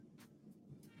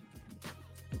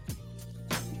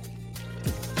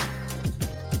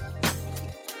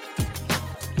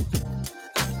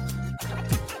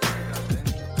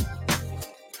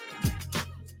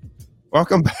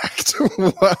Welcome back to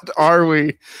What Are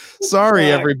We?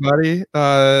 Sorry, everybody.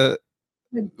 We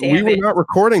were not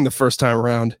recording the first time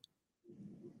around.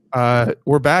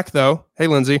 We're back, though. Hey,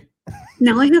 Lindsay.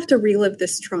 Now I have to relive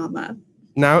this trauma.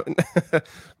 Now,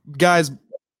 guys,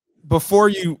 before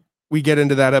we get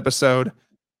into that episode,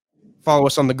 follow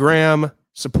us on the gram,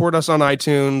 support us on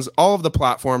iTunes, all of the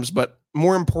platforms, but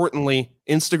more importantly,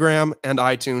 Instagram and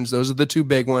iTunes. Those are the two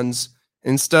big ones.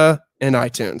 Insta and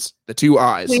iTunes, the two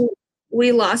I's.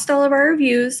 We lost all of our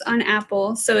reviews on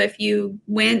Apple. So if you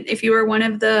were one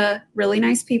of the really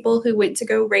nice people who went to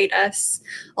go rate us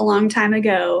a long time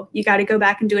ago, you got to go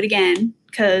back and do it again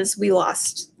because we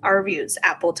lost our reviews.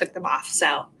 Apple took them off.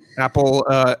 So Apple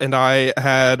and I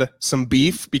had some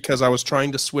beef because I was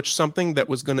trying to switch something that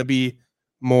was going to be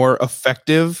more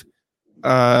effective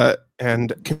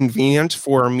and convenient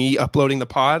for me uploading the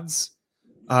pods.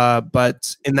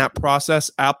 But in that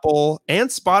process, Apple and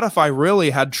Spotify really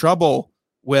had trouble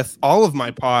with all of my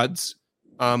pods.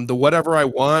 The Whatever I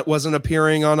Want wasn't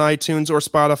appearing on iTunes or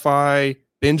Spotify.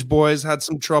 Binge Boys had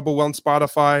some trouble on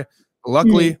Spotify.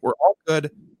 Luckily, we're all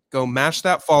good. Go mash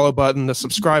that follow button, the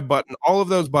subscribe button, all of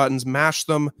those buttons, mash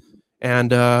them.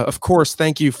 And of course,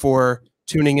 thank you for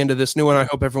tuning into this new one. I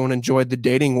hope everyone enjoyed the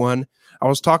dating one. I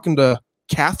was talking to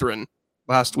Catherine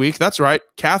last week. That's right,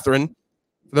 Catherine.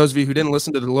 For those of you who didn't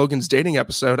listen to the Logan's dating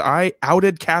episode, I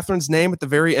outed Catherine's name at the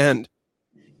very end.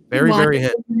 Very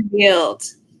end. Revealed.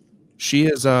 She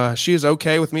is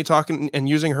okay with me talking and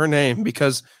using her name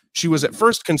because she was at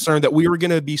first concerned that we were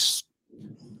going to be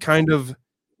kind of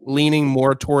leaning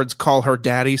more towards call her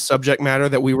daddy subject matter,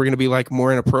 that we were going to be like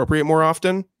more inappropriate more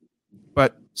often.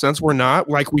 But since we're not,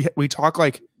 like we talk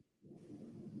like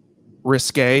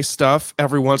risque stuff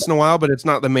every once in a while, but it's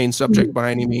not the main subject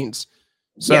by any means.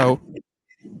 So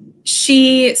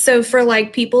So for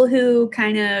like people who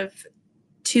kind of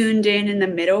tuned in the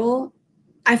middle,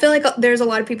 I feel like there's a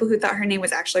lot of people who thought her name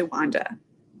was actually Wanda.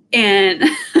 And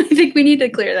I think we need to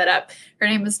clear that up. Her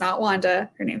name is not Wanda.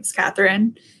 Her name is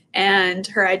Catherine. And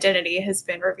her identity has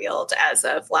been revealed as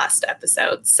of last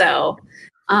episode. So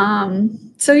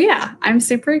yeah, I'm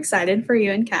super excited for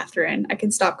you and Catherine. I can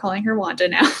stop calling her Wanda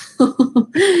now.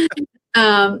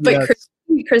 But yes.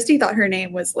 Christy thought her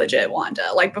name was legit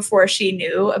Wanda. Like before she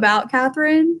knew about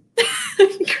Catherine,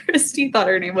 Christy thought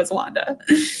her name was Wanda.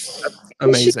 That's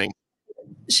amazing.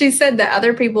 She said that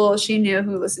other people she knew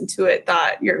who listened to it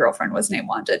thought your girlfriend was named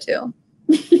Wanda too.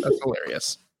 That's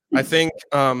hilarious. I think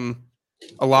a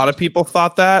lot of people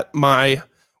thought that.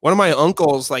 One of my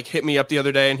uncles like hit me up the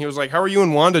other day and he was like, "How are you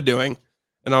and Wanda doing?"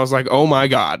 And I was like, "Oh my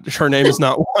God, her name is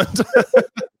not Wanda."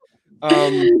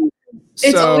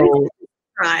 It's always a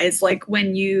surprise, like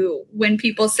when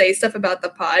people say stuff about the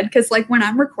pod, because like when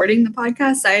I'm recording the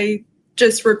podcast, I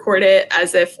just record it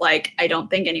as if like I don't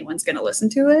think anyone's gonna listen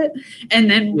to it, and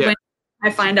then when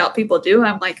I find out people do,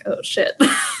 I'm like, oh shit. On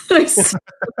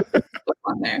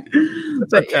there.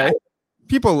 But okay. Yeah.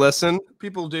 People listen,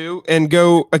 people do, and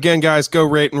go again, guys, go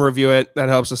rate and review it. That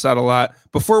helps us out a lot.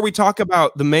 Before we talk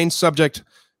about the main subject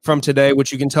from today,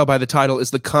 which you can tell by the title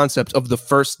is the concept of the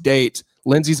first date.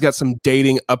 Lindsay's got some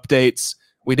dating updates.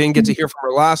 We didn't get to hear from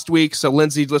her last week. So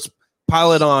Lindsay, let's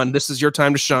pile it on. This is your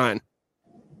time to shine.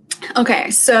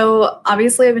 Okay. So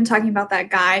obviously I've been talking about that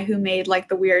guy who made like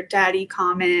the weird daddy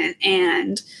comment,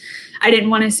 and I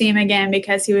didn't want to see him again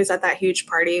because he was at that huge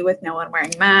party with no one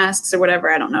wearing masks or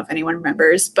whatever. I don't know if anyone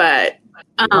remembers, but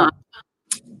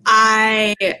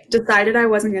I decided I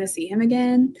wasn't going to see him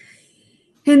again.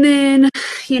 And then,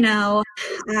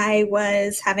 I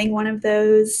was having one of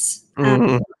those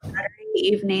Saturday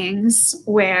evenings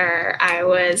where I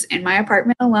was in my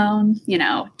apartment alone,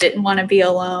 didn't want to be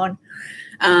alone,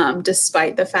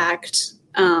 despite the fact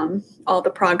all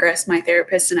the progress my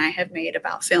therapist and I have made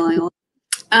about feeling alone.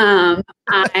 I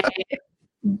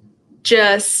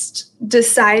just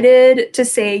decided to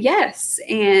say yes,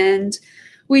 and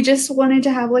we just wanted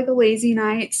to have like a lazy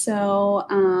night. So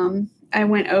I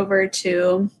went over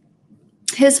to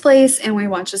his place and we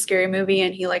watched a scary movie,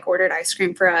 and he like ordered ice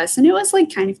cream for us, and it was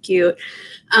like kind of cute.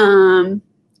 And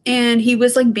he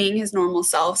was like being his normal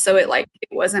self. So it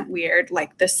wasn't weird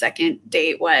like the second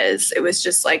date was. It was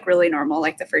just like really normal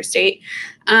like the first date.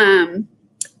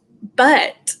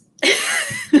 But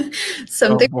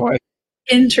something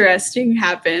interesting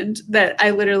happened that I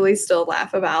literally still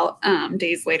laugh about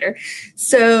days later.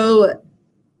 So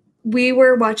we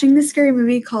were watching this scary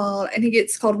movie I think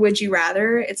it's called Would You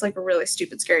Rather. It's like a really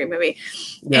stupid scary movie.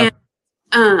 Yeah.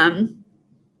 And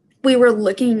we were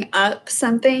looking up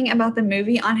something about the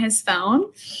movie on his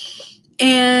phone,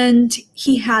 and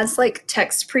he has like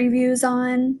text previews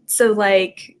on. So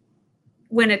like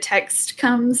when a text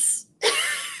comes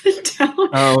down.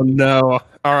 Oh no.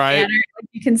 All right. Banner,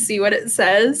 you can see what it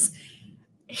says.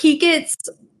 He gets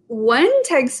one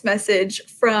text message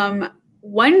from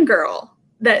one girl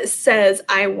that says,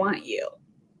 "I want you."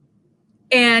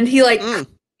 And he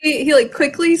he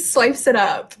quickly swipes it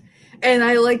up. And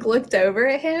I looked over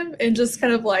at him and just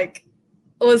kind of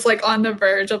was on the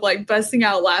verge of busting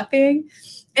out laughing.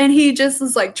 And he just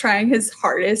was trying his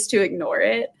hardest to ignore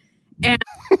it. And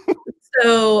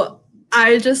so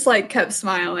I just kept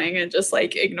smiling and just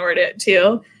ignored it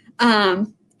too.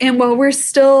 And while we're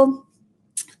still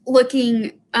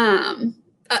looking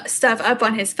stuff up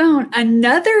on his phone,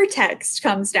 another text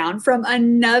comes down from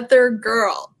another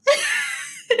girl.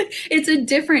 It's a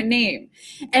different name.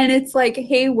 And it's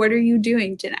 "Hey, what are you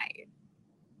doing tonight?"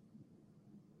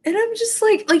 And I'm just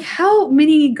how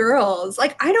many girls?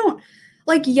 I don't,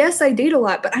 yes, I date a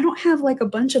lot, but I don't have a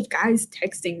bunch of guys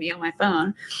texting me on my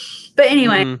phone. But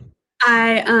anyway,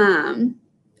 and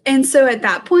so at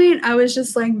that point, I was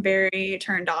just very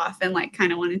turned off and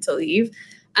kind of wanted to leave.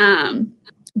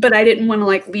 But I didn't want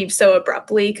to leave so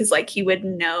abruptly because he would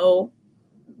know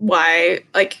why,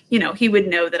 he would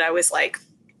know that I was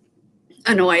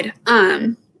annoyed.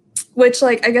 Which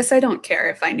I guess I don't care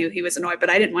if I knew he was annoyed, but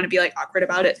I didn't want to be awkward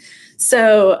about it.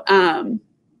 So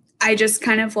I just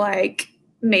kind of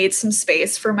made some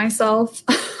space for myself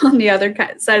on the other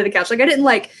side of the couch.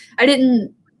 I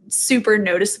didn't super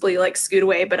noticeably scoot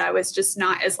away, but I was just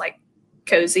not as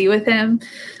cozy with him.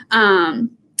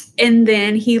 And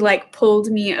then he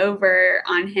pulled me over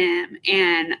on him,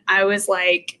 and I was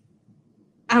like,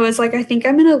 I think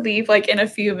I'm gonna leave in a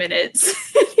few minutes.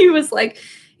 He was like,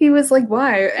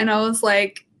 why? And I was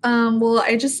like, well,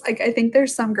 I just I think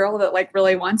there's some girl that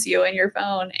really wants you in your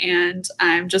phone, and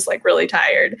I'm just really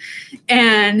tired.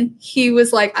 And he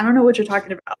was like, I don't know what you're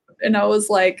talking about. And I was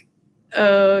like,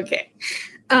 okay.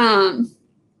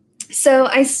 So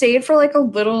I stayed for a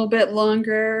little bit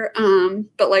longer,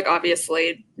 but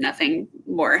obviously nothing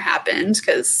more happened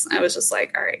because I was just all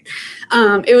right.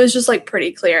 It was just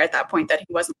pretty clear at that point that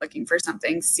he wasn't looking for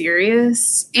something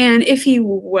serious. And if he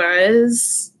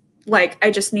was, I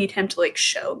just need him to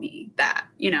show me that,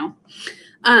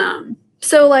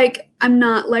 So I'm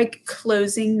not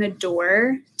closing the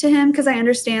door to him because I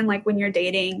understand when you're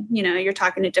dating, you're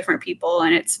talking to different people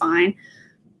and it's fine.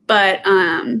 But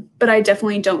I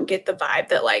definitely don't get the vibe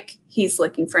that he's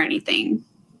looking for anything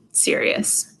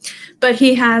serious. But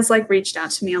he has reached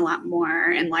out to me a lot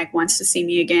more and wants to see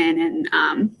me again.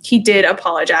 And he did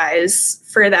apologize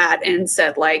for that and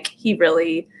said he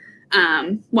really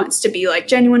wants to be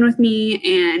genuine with me.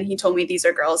 And he told me these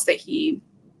are girls that he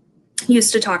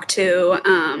used to talk to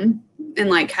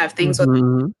and have things with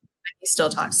them. He still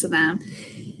talks to them.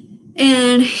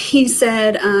 And he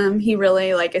said he really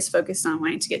is focused on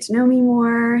wanting to get to know me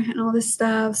more and all this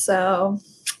stuff. So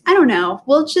I don't know.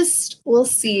 We'll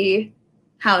see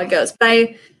how it goes. But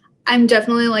I'm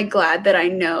definitely glad that I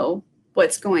know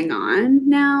what's going on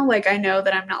now. I know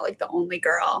that I'm not the only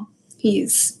girl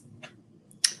he's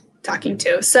talking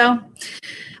to. So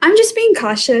I'm just being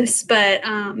cautious, but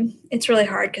it's really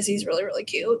hard because he's really, really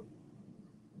cute.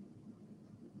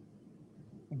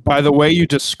 By the way you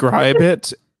describe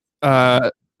it,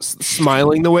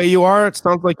 smiling the way you are, it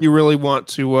sounds like you really want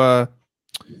to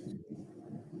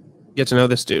get to know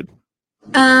this dude.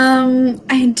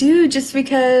 I do, just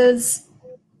because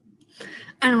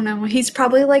I don't know, he's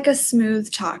probably a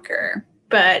smooth talker.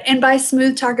 And by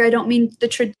smooth talker, I don't mean the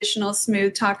traditional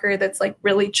smooth talker that's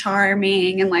really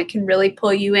charming and can really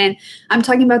pull you in. I'm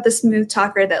talking about the smooth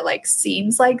talker that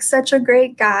seems such a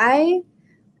great guy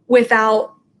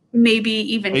without maybe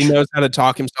even he knows how to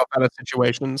talk himself out of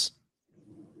situations.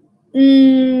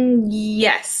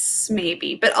 Yes,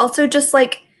 maybe, but also just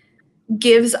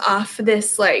gives off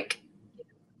this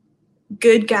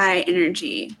good guy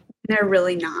energy. They're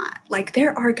really not.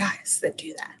 There are guys that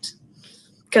do that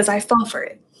because I fall for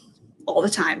it all the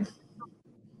time.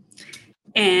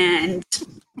 And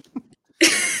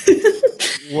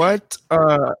what?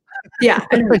 Yeah,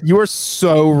 you are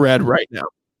so red right now.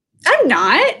 I'm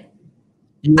not.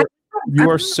 You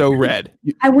are so red.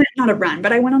 I went not a run,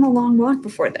 but I went on a long walk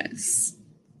before this,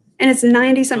 and it's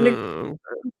 90-something.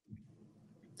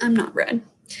 I'm not red,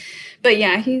 but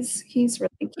yeah, he's really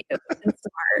cute and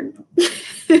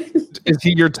smart. Is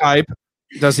he your type?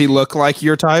 Does he look like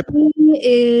your type? He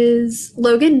is.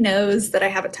 Logan knows that I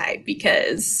have a type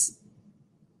because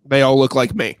they all look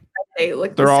like me.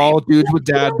 They're all dudes with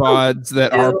dad bods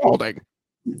that are balding.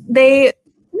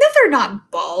 They're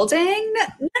not balding. None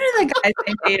of the guys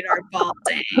I dated are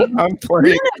balding. I'm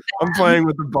playing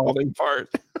with the balding part.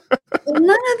 None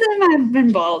of them have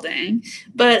been balding,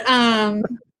 but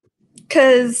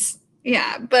because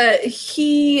Yeah, but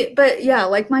yeah,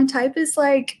 like my type is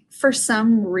like, for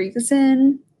some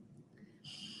reason,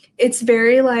 it's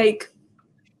very like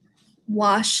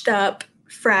washed up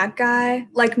frat guy,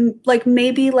 like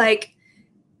maybe like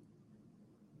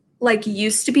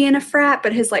used to be in a frat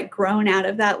but has like grown out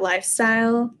of that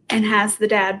lifestyle and has the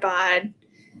dad bod.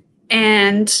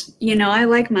 And I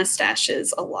like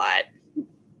mustaches a lot.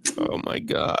 Oh my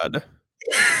God.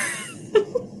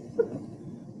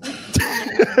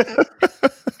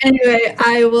 Anyway,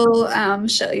 I will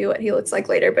show you what he looks like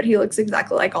later, but he looks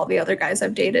exactly like all the other guys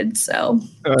I've dated. So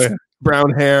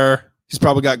brown hair. He's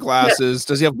probably got glasses.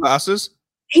 Does he have glasses?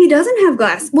 He doesn't have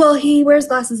glasses. Well, he wears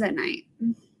glasses at night.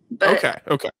 But,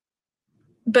 okay.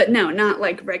 But no, not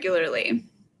like regularly.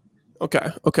 Okay.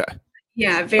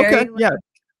 Yeah, very. Okay, yeah.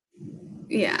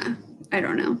 Yeah, I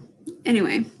don't know.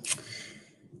 Anyway,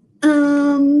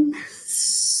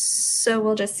 so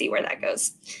we'll just see where that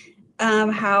goes.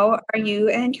 How are you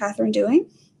and Catherine doing?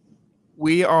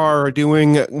 We are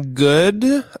doing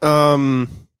good. No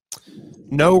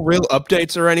real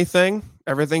updates or anything.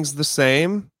 Everything's the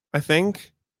same, I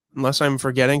think, unless I'm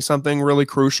forgetting something really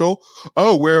crucial.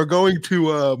 Oh, we are going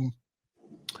to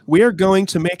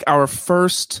make our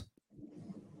first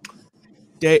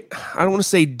day. I don't want to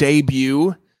say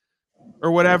debut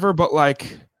or whatever, but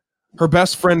like her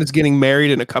best friend is getting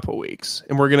married in a couple weeks,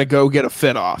 and we're gonna go get a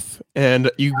fit off.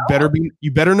 And you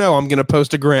better know I'm gonna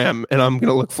post a gram, and I'm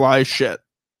gonna look fly as shit.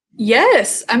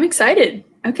 Yes, I'm excited.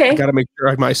 Okay, I gotta make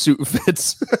sure my suit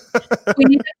fits. We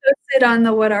need to post it on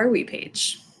the What Are We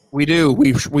page. We do.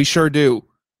 We sure do.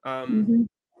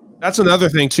 That's another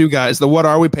thing too, guys. The What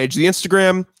Are We page, the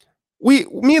Instagram.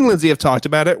 Me and Lindsay have talked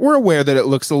about it. We're aware that it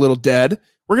looks a little dead.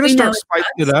 We're gonna start spicing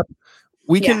it up.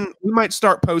 We might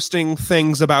start posting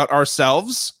things about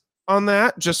ourselves on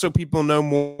that, just so people know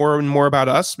more and more about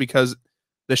us, because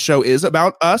the show is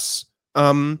about us.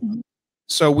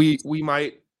 So we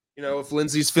might, if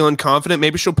Lindsay's feeling confident,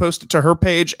 maybe she'll post it to her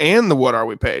page and the What Are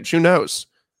We page. Who knows?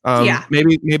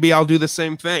 Maybe I'll do the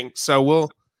same thing. So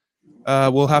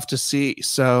we'll have to see.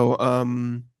 So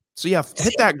yeah,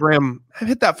 hit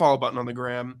that follow button on the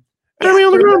gram.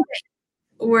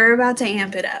 We're about to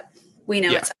amp it up. We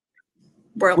know it's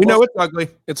ugly.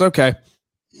 It's okay.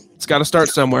 It's got to start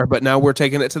somewhere, but now we're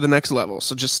taking it to the next level.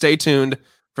 So just stay tuned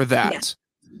for that. Yeah.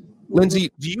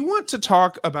 Lindsay, do you want to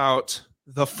talk about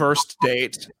the first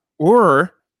date,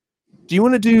 or do you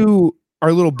want to do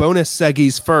our little bonus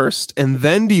seggies first, and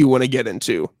then do you want to get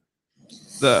into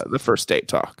the first date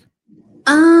talk?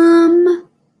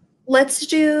 Let's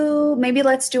do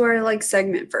our like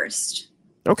segment first.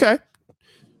 Okay.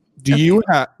 Do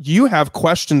you have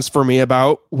questions for me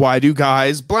about why do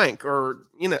guys blank, or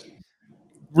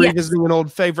revisiting an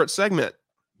old favorite segment?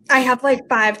 I have like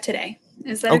 5 today.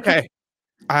 Is that okay?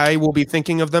 I will be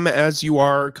thinking of them as you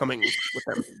are coming with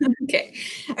them. Okay.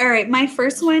 All right. My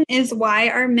first one is, why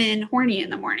are men horny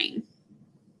in the morning?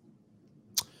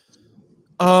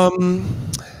 I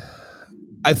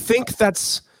think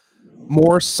that's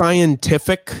more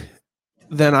scientific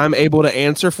than I'm able to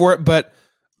answer for it. But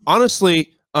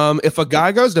honestly, if a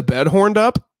guy goes to bed horned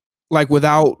up, like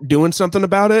without doing something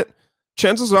about it,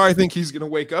 chances are I think he's going to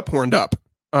wake up horned up.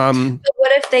 But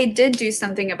what if they did do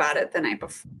something about it the night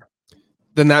before?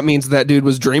 Then that means that dude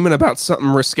was dreaming about something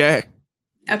risque.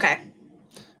 Okay.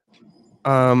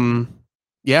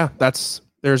 Yeah,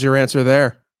 there's your answer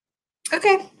there.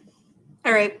 Okay.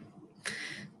 All right.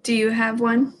 Do you have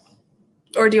one?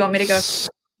 Or do you want me to go?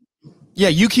 Yeah,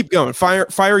 you keep going.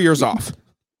 Fire yours off.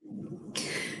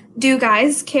 Do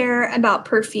guys care about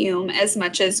perfume as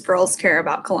much as girls care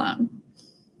about cologne?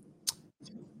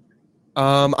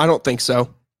 I don't think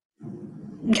so.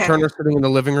 Okay. Turner sitting in the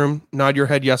living room. Nod your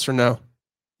head yes or no.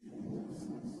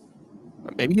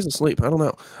 Maybe he's asleep. I don't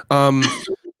know.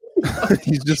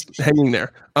 He's just hanging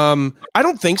there. I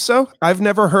don't think so. I've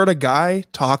never heard a guy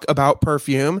talk about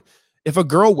perfume. If a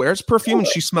girl wears perfume and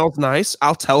she smells nice,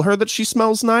 I'll tell her that she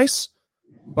smells nice.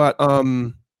 But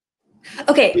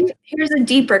okay, here's a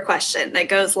deeper question that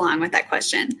goes along with that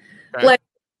question. Okay. Like,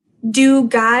 do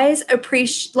guys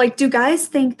do guys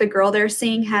think the girl they're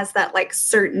seeing has that like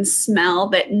certain smell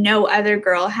that no other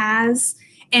girl has?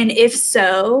 And if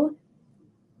so,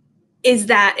 is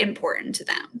that important to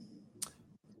them?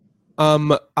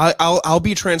 I'll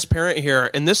be transparent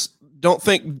here, and this, don't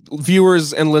think,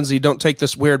 viewers and Lindsay, don't take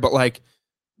this weird, but like,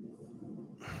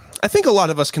 I think a lot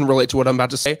of us can relate to what I'm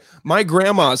about to say. My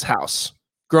grandma's house,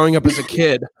 growing up as a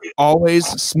kid, always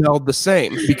smelled the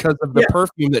same because of the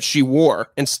perfume that she wore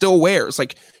and still wears.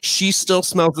 Like, she still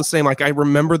smells the same. Like, I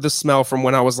remember the smell from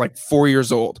when I was like 4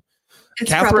 years old.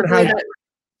 Catherine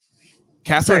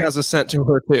has a scent to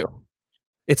her too.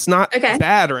 It's not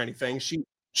bad or anything.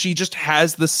 She just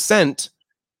has the scent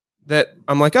that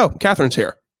I'm like, oh, Catherine's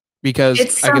here because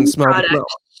I can smell the smell.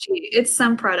 It's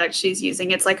some product she's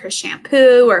using. It's like her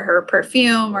shampoo or her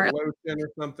perfume or lotion or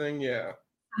something. Yeah.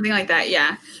 Something like that.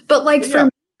 Yeah. But like for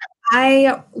me,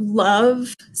 I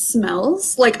love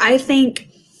smells. Like I think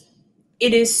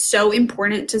it is so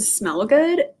important to smell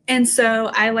good. And so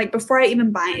I like, before I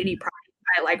even buy any product,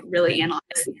 I like really analyze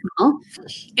the smell.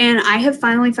 And I have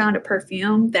finally found a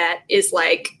perfume that is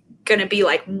like going to be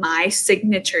like my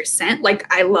signature scent.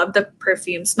 Like I love the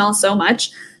perfume smell so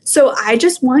much. So I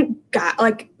just want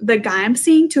the guy I'm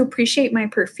seeing to appreciate my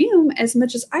perfume as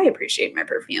much as I appreciate my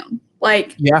perfume.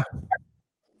 Like, yeah.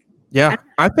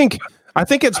 I think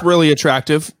it's really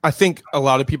attractive. I think a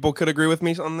lot of people could agree with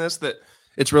me on this, that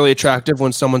it's really attractive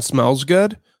when someone smells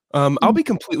good. I'll be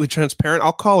completely transparent.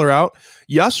 I'll call her out.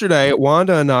 Yesterday,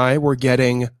 Wanda and I were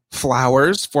getting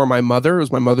flowers for my mother. It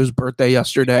was my mother's birthday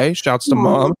yesterday. Shouts to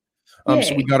Mom.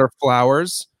 So we got her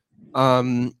flowers.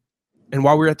 And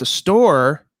while we were at the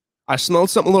store, I smelled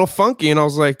something a little funky, and I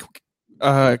was like,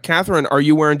 Catherine, are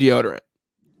you wearing deodorant?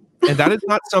 And that is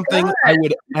not something I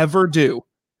would ever do.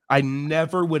 I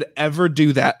never would ever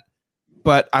do that.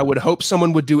 But I would hope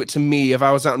someone would do it to me if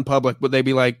I was out in public. Would they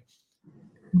be like,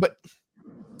 but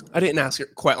I didn't ask her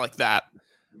quite like that.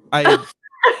 I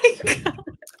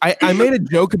made a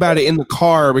joke about it in the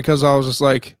car because I was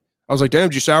like, damn,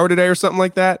 did you shower today or something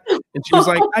like that? And she was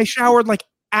like, I showered like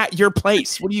at your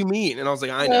place. What do you mean? And I was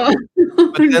like, I know.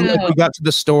 But then like, we got to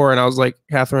the store and I was like,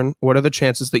 Catherine, what are the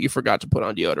chances that you forgot to put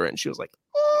on deodorant? And she was like,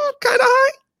 kind of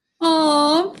high.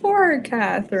 Oh, poor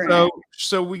Catherine.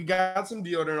 So we got some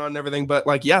deodorant on and everything, but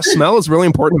like, yeah, smell is really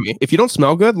important to me. If you don't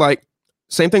smell good, like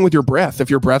same thing with your breath. If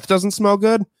your breath doesn't smell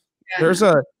good, there's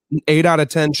a 8 out of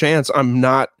 10 chance I'm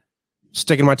not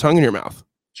sticking my tongue in your mouth.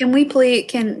 Can we please,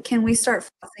 can we start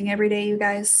flossing every day, you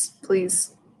guys?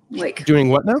 Please. Like doing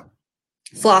what now?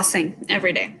 Flossing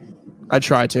every day. I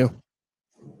try to.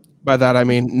 By that, I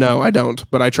mean, no, I don't,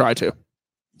 but I try to.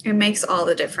 It makes all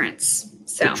the difference.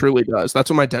 So it truly does. That's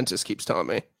what my dentist keeps telling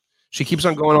me. She keeps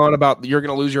on going on about you're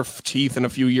going to lose your teeth in a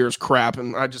few years crap,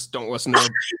 and I just don't listen to her.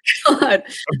 Oh God.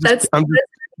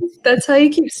 That's how you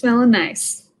keep smelling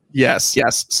nice. Yes.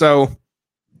 So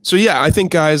yeah, I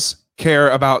think guys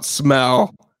care about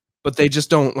smell, but they just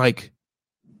don't like,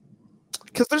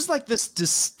 because there's like this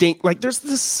distinct, like there's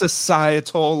this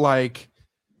societal, like,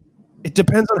 it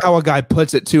depends on how a guy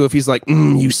puts it too. If he's like,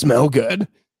 you smell good,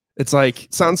 it's like,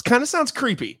 sounds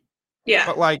creepy.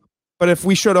 Yeah. But if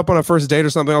we showed up on a first date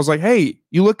or something, I was like, hey,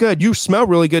 you look good. You smell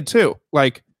really good too.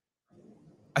 Like,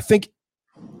 I think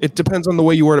it depends on the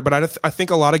way you word it, but I think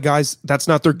a lot of guys, that's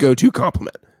not their go-to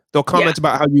compliment. They'll comment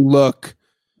about how you look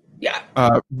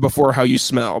before how you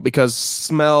smell, because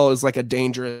smell is like a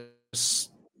dangerous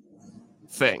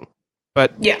thing.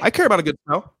 But I care about a good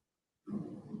smell.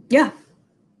 Yeah.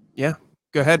 Yeah.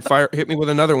 Go ahead. Hit me with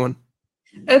another one.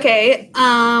 Okay.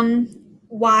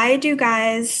 Why do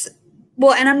guys,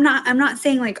 well, and I'm not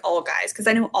saying like all guys, because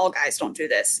I know all guys don't do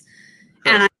this.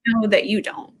 Sure. And I know that you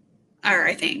don't, or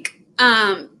I think.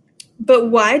 But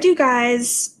why do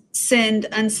guys send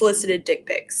unsolicited dick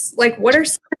pics? Like, what are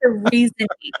some of the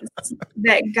reasonings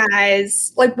that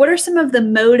guys, like, what are some of the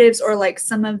motives or like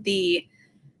some of the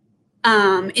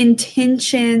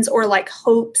intentions or like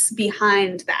hopes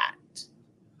behind that?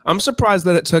 I'm surprised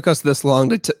that it took us this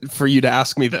long for you to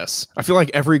ask me this. I feel like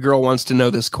every girl wants to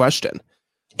know this question.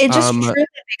 It just truly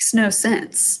makes no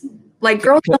sense. Like,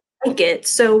 girls don't like it,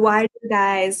 so why do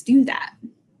guys do that?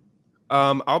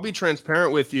 I'll be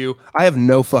transparent with you. I have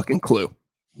no fucking clue.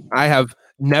 I have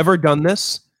never done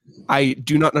this. I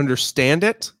do not understand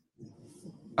it.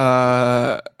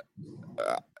 And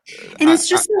it's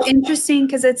just so interesting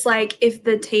because it's like if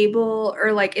the table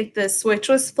or like if the switch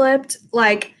was flipped,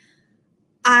 like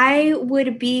I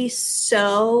would be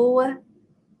so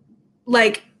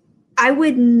like I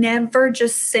would never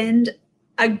just send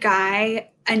a guy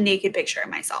a naked picture of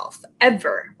myself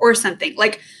ever or something.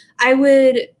 Like I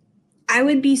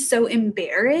would be so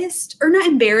embarrassed, or not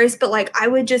embarrassed, but like I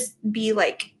would just be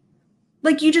like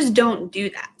you just don't do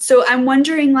that. So I'm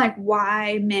wondering like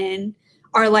why men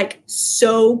are like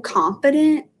so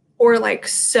confident or like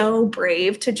so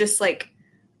brave to just like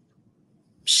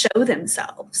show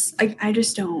themselves. Like I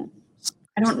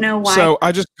don't know why. So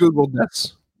I just Googled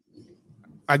this.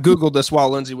 I Googled this while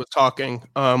Lindsay was talking.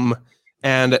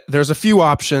 And there's a few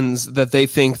options that they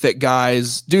think that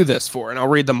guys do this for, and I'll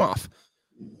read them off.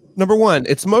 Number 1,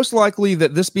 it's most likely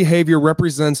that this behavior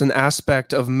represents an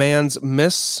aspect of man's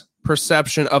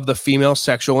misperception of the female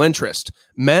sexual interest.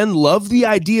 Men love the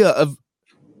idea of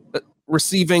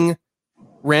receiving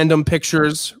random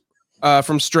pictures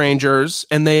from strangers,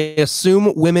 and they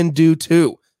assume women do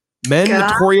too. Men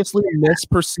notoriously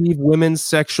misperceive women's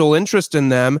sexual interest in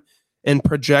them and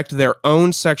project their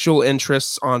own sexual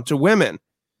interests onto women.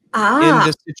 In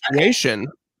this situation,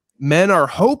 men are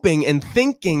hoping and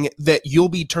thinking that you'll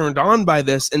be turned on by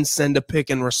this and send a pic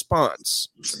in response.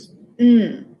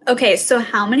 Okay, so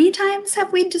how many times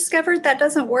have we discovered that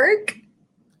doesn't work?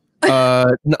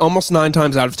 Almost 9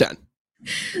 times out of 10.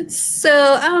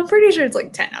 So I'm pretty sure it's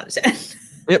like 10 out of 10.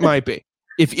 It might be.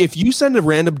 If you send a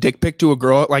random dick pic to a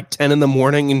girl at like 10 in the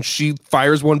morning and she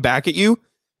fires one back at you,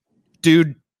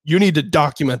 dude, you need to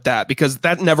document that because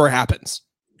that never happens.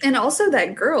 And also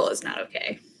that girl is not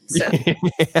okay. So.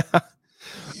 Yeah.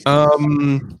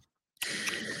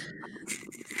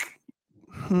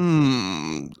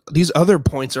 These other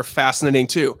points are fascinating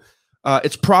too.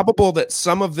 It's probable that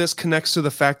some of this connects to the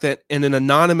fact that in an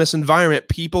anonymous environment,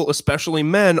 people, especially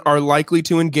men, are likely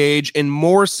to engage in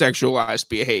more sexualized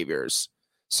behaviors.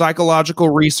 Psychological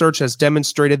research has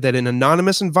demonstrated that in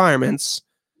anonymous environments,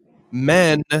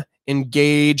 men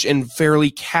engage in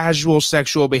fairly casual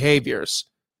sexual behaviors.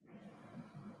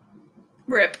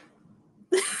 Rip.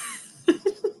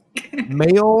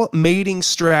 Male mating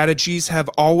strategies have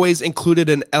always included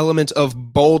an element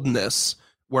of boldness,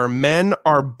 where men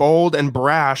are bold and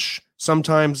brash,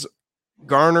 sometimes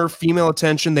garner female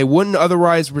attention they wouldn't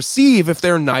otherwise receive if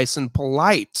they're nice and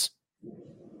polite.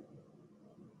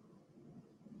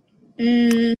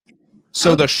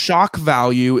 So the shock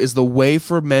value is the way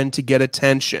for men to get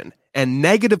attention, and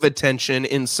negative attention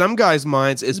in some guys'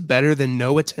 minds is better than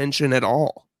no attention at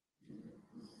all.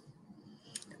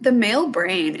 The male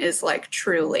brain is like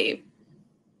truly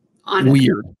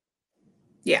weird.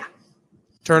 Yeah.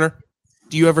 Turner,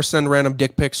 do you ever send random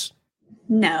dick pics?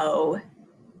 No.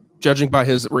 Judging by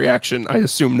his reaction, I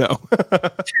assume no.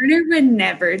 Turner would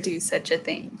never do such a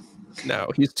thing. No,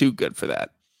 he's too good for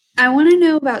that. I want to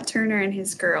know about Turner and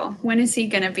his girl. When is he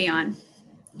going to be on?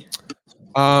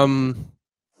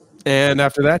 And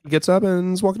after that, he gets up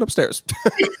and is walking upstairs.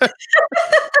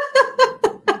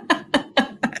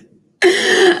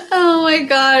 Oh my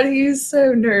God, he's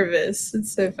so nervous.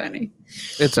 It's so funny.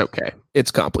 It's okay.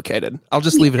 It's complicated. I'll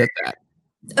just leave it at that.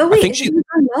 Oh wait, is it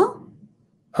going well?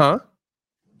 Huh?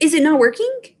 Is it not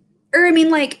working? Or I mean,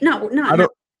 like, not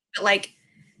but like,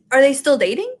 are they still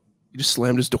dating? He just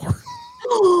slammed his door.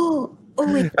 Oh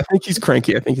wait. I think he's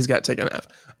cranky. I think he's got to take a nap.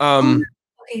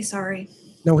 Okay, sorry.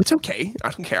 No, it's okay. I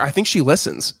don't care. I think she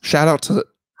listens. Shout out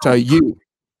to you.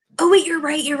 Oh wait, you're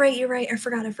right. I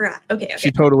forgot. Okay.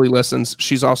 She totally listens.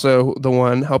 She's also the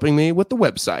one helping me with the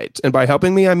website. And by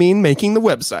helping me, I mean making the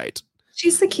website.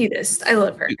 She's the cutest. I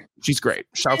love her. She's great.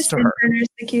 Shouts to her. Turner's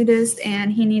the cutest,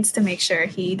 and he needs to make sure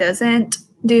he doesn't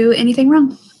do anything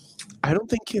wrong. I don't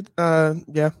think it.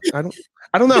 Yeah, I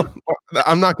don't know.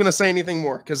 I'm not going to say anything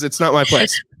more because it's not my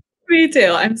place. Me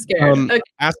too. I'm scared. Okay.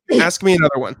 Ask me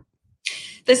another one.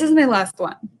 This is my last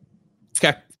one.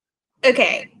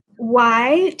 Okay.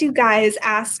 Why do guys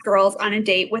ask girls on a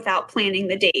date without planning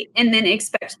the date and then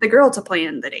expect the girl to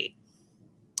plan the date?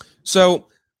 So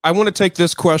I want to take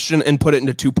this question and put it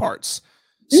into 2 parts.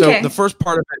 So the first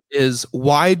part of it is,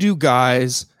 why do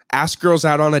guys ask girls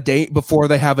out on a date before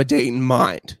they have a date in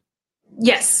mind?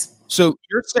 Yes. So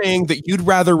you're saying that you'd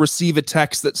rather receive a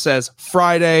text that says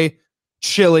Friday,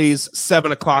 Chili's,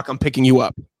 7:00, I'm picking you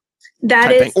up.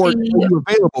 That is, or are you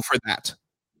available for that?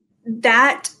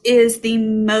 That is the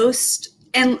most,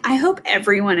 and I hope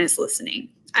everyone is listening.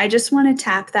 I just want to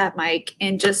tap that mic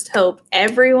and just hope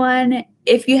everyone,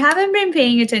 if you haven't been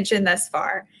paying attention thus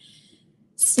far,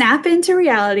 snap into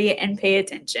reality and pay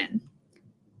attention.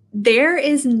 There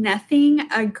is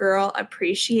nothing a girl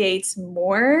appreciates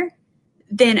more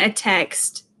than a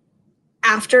text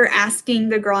after asking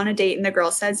the girl on a date and the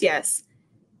girl says yes.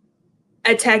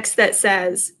 A text that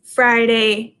says,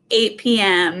 Friday, 8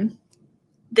 p.m.,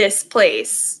 this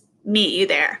place, meet you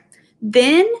there.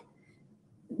 Then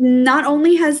not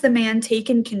only has the man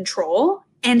taken control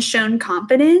and shown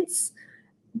confidence,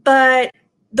 but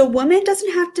the woman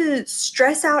doesn't have to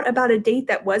stress out about a date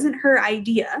that wasn't her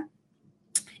idea.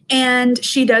 And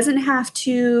she doesn't have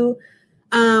to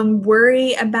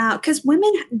worry about, because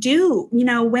women do,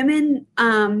 women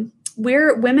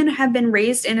have been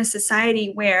raised in a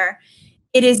society where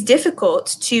it is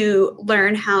difficult to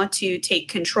learn how to take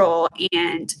control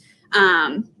and,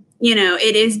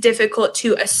 it is difficult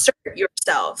to assert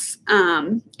yourself.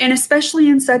 And especially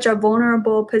in such a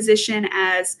vulnerable position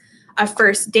as a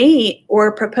first date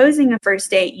or proposing a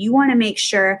first date, you want to make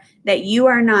sure that you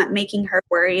are not making her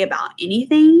worry about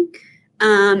anything.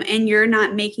 And you're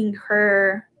not making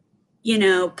her,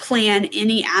 plan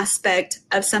any aspect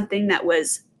of something that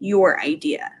was your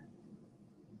idea.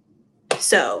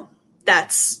 So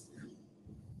that's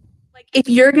like, if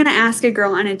you're going to ask a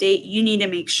girl on a date, you need to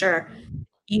make sure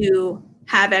you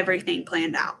have everything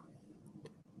planned out.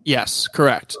 Yes,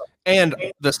 correct. And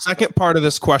the second part of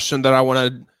this question that I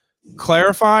want to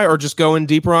clarify or just go in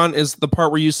deeper on is the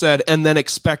part where you said, and then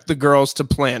expect the girls to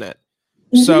plan it.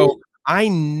 Mm-hmm. So I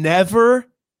never,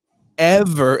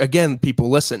 ever, again, people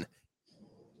listen,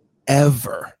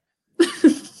 ever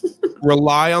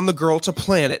rely on the girl to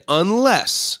plan it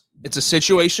unless it's a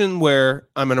situation where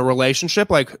I'm in a relationship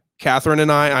like Catherine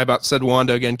and I about said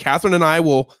Wanda again. Catherine and I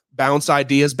will bounce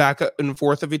ideas back and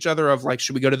forth of each other of like,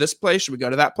 should we go to this place? Should we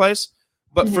go to that place?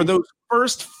 But for those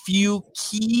first few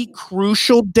key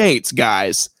crucial dates,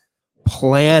 guys,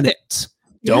 plan it.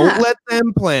 Don't let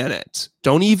them plan it.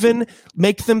 Don't even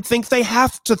make them think they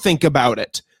have to think about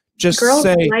it. Just girls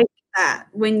say like that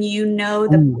when you know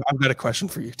I've got a question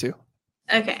for you too.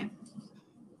 Okay.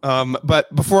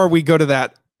 But before we go to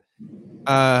that,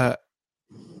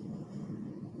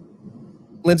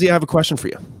 Lindsay, I have a question for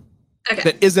you. Okay.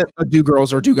 That isn't a do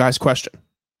girls or do guys question.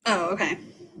 Oh, okay.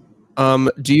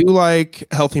 Do you like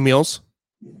healthy meals?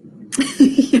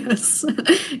 Yes.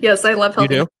 Yes, I love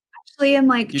healthy. You do? Actually, I'm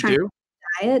like trying to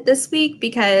diet this week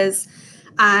because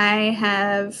I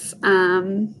have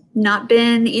not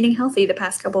been eating healthy the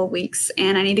past couple of weeks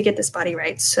and I need to get this body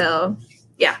right. So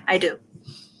yeah, I do.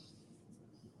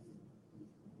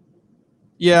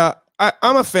 Yeah,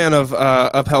 I'm a fan of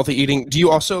healthy eating. Do you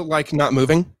also like not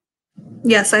moving?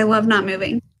 Yes, I love not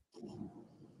moving.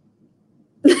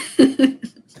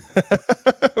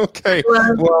 Okay.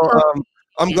 Well,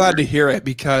 I'm glad to hear it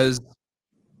because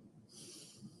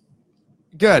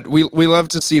good. We love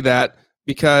to see that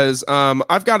because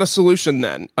I've got a solution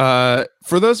then.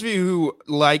 For those of you who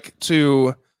like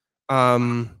to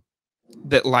not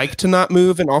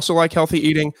move and also like healthy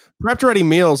eating, Prepped Ready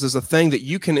Meals is a thing that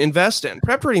you can invest in.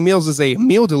 Prepped Ready Meals is a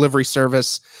meal delivery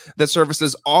service that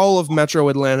services all of Metro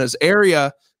Atlanta's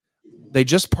area. They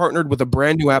just partnered with a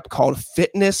brand new app called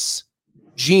Fit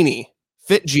Genie,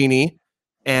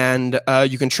 and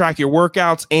you can track your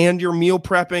workouts and your meal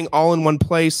prepping all in one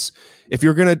place. If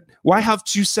you're why have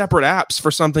two separate apps for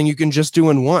something you can just do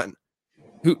in one?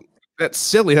 That's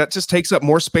silly. That just takes up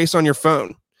more space on your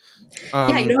phone.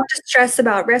 Yeah, you don't have to stress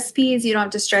about recipes. You don't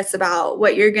have to stress about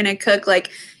what you're going to cook.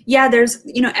 Like, yeah, there's,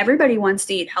 everybody wants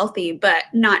to eat healthy, but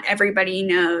not everybody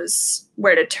knows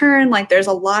where to turn. Like, there's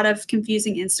a lot of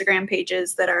confusing Instagram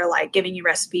pages that are like giving you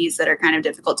recipes that are kind of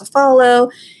difficult to follow.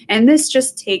 And this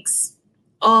just takes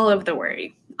all of the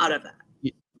worry out of that.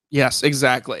 Yes,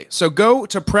 exactly. So go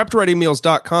to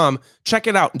preppedreadymeals.com. Check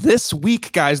it out. This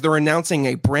week, guys, they're announcing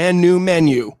a brand new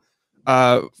menu.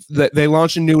 They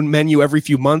launch a new menu every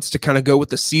few months to kind of go with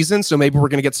the season. So maybe we're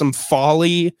going to get some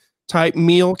fall-y type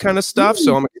meal kind of stuff.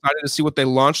 So I'm excited to see what they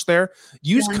launched there.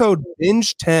 Use code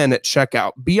BINGE10 at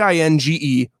checkout,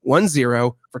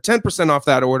 BINGE10 for 10% off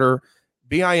that order.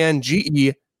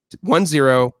 BINGE10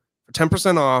 for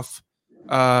 10% off.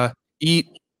 Eat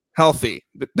healthy.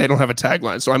 They don't have a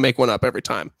tagline, so I make one up every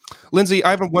time. Lindsay,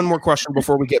 I have one more question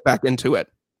before we get back into it.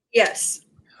 Yes.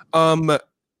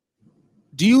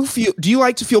 Do you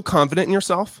like to feel confident in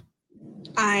yourself?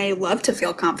 I love to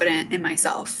feel confident in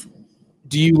myself.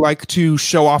 Do you like to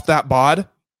show off that bod?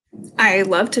 I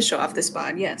love to show off this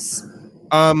bod, yes.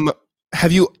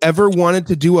 Have you ever wanted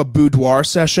to do a boudoir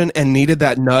session and needed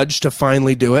that nudge to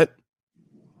finally do it?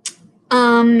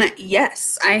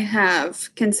 Yes, I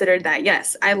have considered that.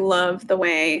 Yes. I love the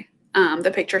way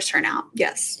the pictures turn out.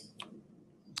 Yes.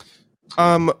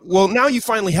 Well, now you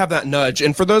finally have that nudge.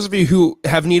 And for those of you who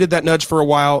have needed that nudge for a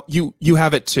while, you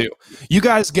have it too. You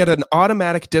guys get an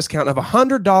automatic discount of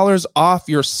 $100 off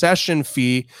your session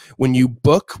fee when you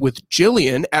book with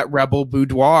Jillian at Rebel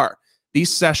Boudoir.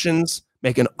 These sessions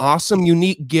make an awesome,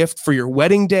 unique gift for your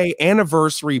wedding day,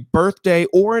 anniversary, birthday,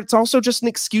 or it's also just an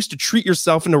excuse to treat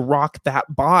yourself and to rock that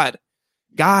bod.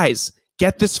 Guys,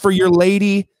 get this for your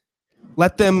lady.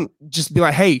 Let them just be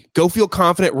like, hey, go feel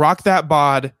confident, rock that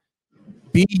bod.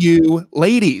 Be you.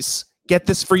 Ladies, get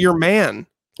this for your man.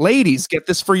 Ladies, get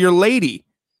this for your lady.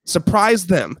 Surprise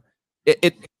them.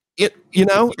 This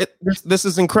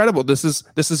is incredible. This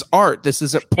is art. This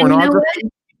isn't pornography.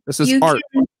 This is art.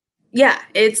 Yeah,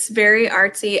 it's very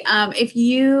artsy. If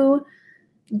you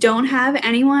don't have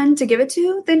anyone to give it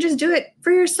to, then just do it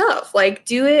for yourself. Like,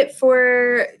 do it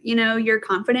for, your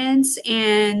confidence,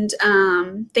 and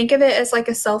think of it as like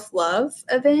a self-love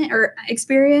event or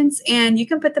experience. And you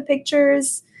can put the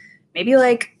pictures, maybe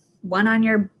like one on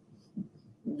your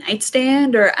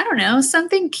nightstand, or I don't know,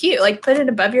 something cute, like put it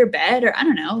above your bed, or I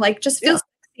don't know, like just feel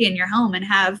sexy in your home and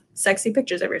have sexy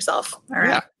pictures of yourself. All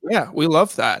right. Yeah, we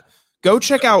love that. Go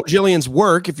check out Jillian's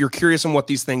work if you're curious on what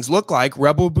these things look like,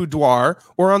 Rebel Boudoir,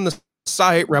 or on the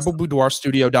site,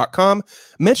 rebelboudoirstudio.com.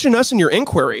 Mention us in your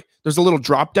inquiry. There's a little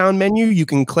drop-down menu. You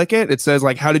can click it. It says,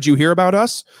 like, how did you hear about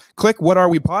us? Click What Are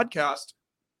We Podcast,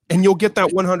 and you'll get that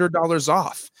 $100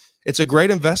 off. It's a great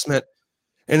investment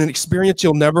and an experience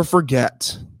you'll never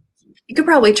forget. You could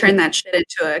probably turn that shit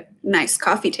into a nice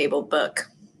coffee table book.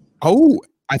 Oh,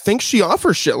 I think she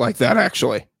offers shit like that,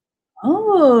 actually.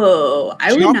 Oh,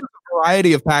 I would not. A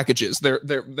variety of packages.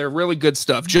 They're really good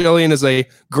stuff. Jillian is a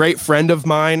great friend of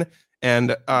mine,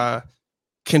 and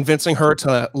convincing her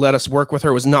to let us work with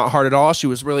her was not hard at all. She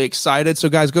was really excited. So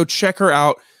guys, go check her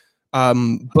out.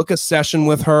 Book a session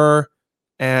with her,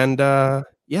 and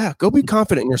go be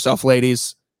confident in yourself,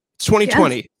 ladies. It's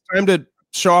 2020. Yes. Time to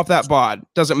show off that bod.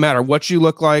 Doesn't matter what you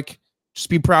look like. Just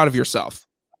be proud of yourself.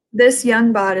 This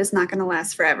young bod is not going to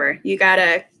last forever. You got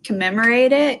to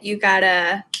commemorate it. You got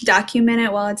to document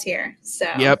it while it's here. So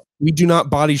yep. We do not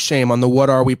body shame on the What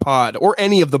Are We pod or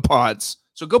any of the pods.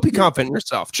 So go be confident in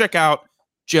yourself. Check out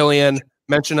Jillian.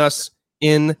 Mention us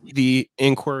in the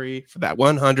inquiry for that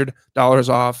 $100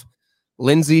 off.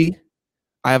 Lindsay,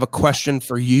 I have a question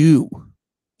for you.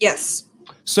 Yes.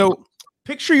 So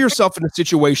picture yourself in a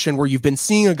situation where you've been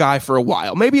seeing a guy for a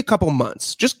while, maybe a couple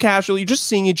months, just casually, just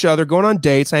seeing each other, going on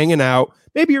dates, hanging out.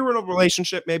 Maybe you're in a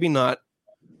relationship, maybe not.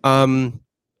 Been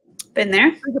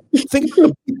there. Think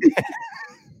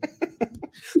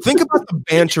about the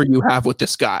banter you have with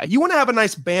this guy. You want to have a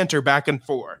nice banter back and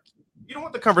forth. You don't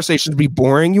want the conversation to be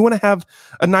boring. You want to have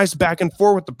a nice back and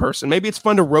forth with the person. Maybe it's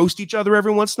fun to roast each other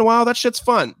every once in a while. That shit's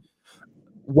fun.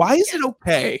 Why is it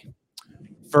okay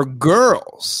for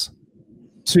girls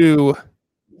to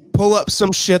pull up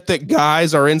some shit that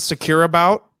guys are insecure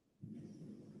about,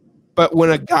 but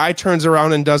when a guy turns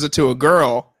around and does it to a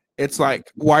girl, it's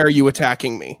like, why are you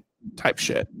attacking me type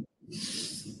shit?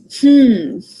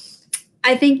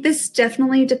 I think this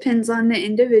definitely depends on the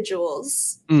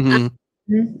individuals and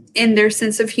their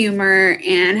sense of humor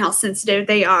and how sensitive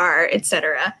they are,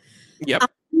 etc. Yep.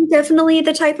 I'm definitely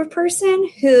the type of person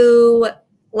who,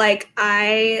 like,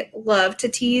 I love to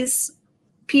tease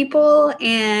people,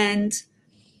 and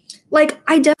like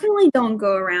I definitely don't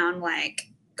go around like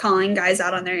calling guys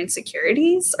out on their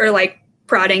insecurities or like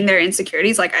prodding their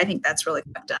insecurities. Like I think that's really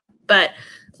fucked up. But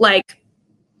like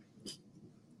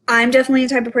I'm definitely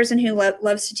the type of person who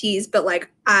loves to tease, but like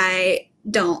I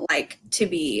don't like to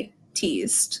be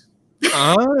teased.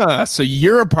 So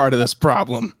you're a part of this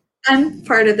problem. I'm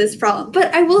part of this problem.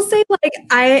 But I will say, like,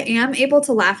 I am able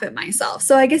to laugh at myself.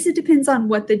 So I guess it depends on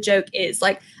what the joke is.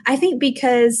 Like, I think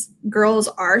because girls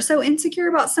are so insecure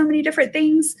about so many different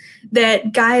things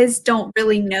that guys don't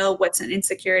really know what's an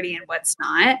insecurity and what's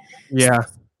not. Yeah.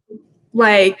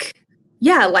 Like,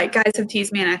 yeah, like guys have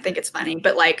teased me and I think it's funny.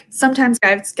 But like sometimes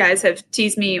guys have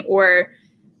teased me or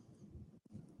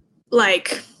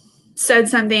like said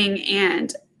something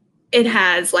and it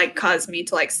has like caused me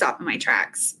to like stop in my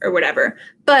tracks or whatever.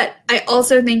 But I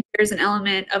also think there's an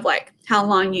element of like how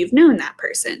long you've known that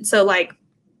person. So like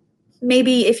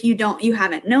maybe if you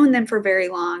haven't known them for very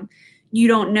long, you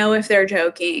don't know if they're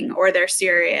joking or they're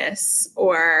serious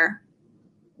or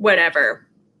whatever.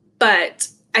 But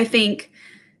I think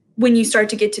when you start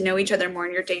to get to know each other more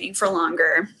and you're dating for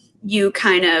longer, you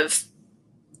kind of,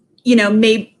 you know,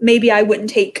 maybe I wouldn't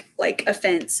take like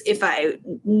offense if I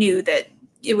knew that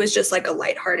it was just like a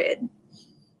lighthearted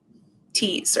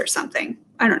tease or something.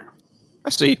 I don't know. I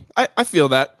see. I feel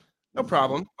that. No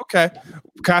problem. Okay.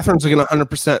 Catherine's going to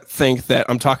 100% think that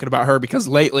I'm talking about her because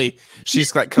lately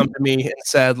she's like come to me and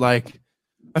said like,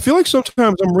 I feel like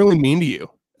sometimes I'm really mean to you.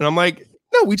 And I'm like,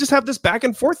 no, we just have this back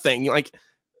and forth thing. Like,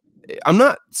 I'm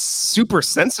not super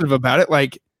sensitive about it.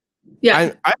 Like,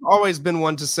 yeah, I've always been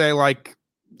one to say like,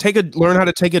 learn how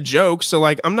to take a joke. So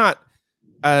like, I'm not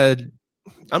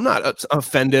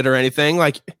offended or anything.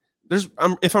 Like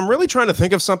if I'm really trying to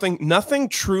think of something, nothing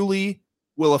truly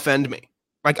will offend me.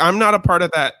 Like I'm not a part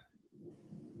of that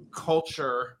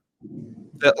culture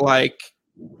that like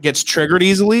gets triggered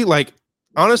easily. Like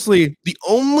honestly, the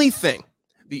only thing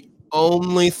that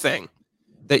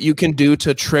you can do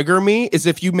to trigger me is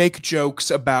if you make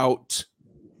jokes about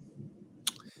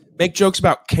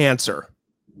cancer.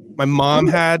 My mom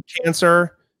had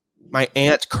cancer. My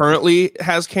aunt currently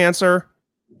has cancer.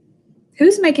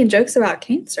 Who's making jokes about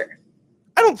cancer?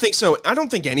 I don't think so. I don't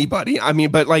think anybody. I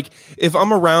mean, but like if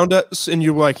I'm around us and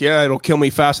you're like, yeah, it'll kill me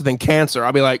faster than cancer,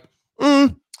 I'll be like,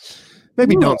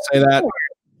 maybe don't say that.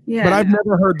 Yeah. But I've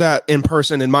never heard that in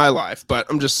person in my life. But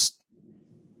I'm just,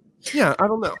 yeah, I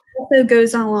don't know. It also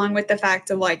goes along with the fact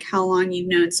of like how long you've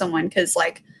known someone because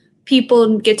like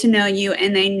people get to know you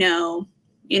and they know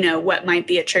what might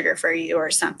be a trigger for you or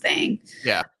something.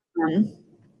 Yeah.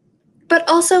 But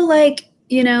also, like,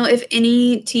 if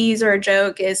any tease or a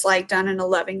joke is like done in a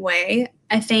loving way,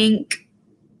 I think,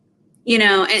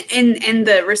 and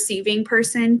the receiving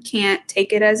person can't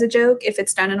take it as a joke. If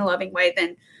it's done in a loving way,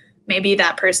 then maybe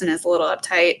that person is a little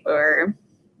uptight, or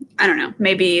I don't know,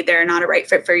 maybe they're not a right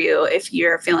fit for you if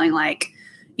you're feeling like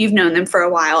you've known them for a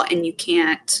while and you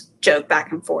can't joke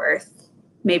back and forth.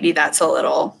 Maybe that's a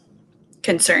little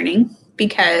concerning,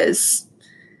 because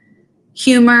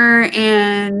humor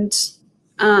and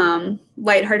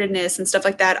lightheartedness and stuff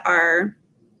like that are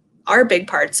big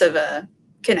parts of a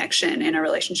connection in a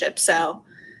relationship. So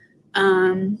I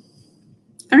don't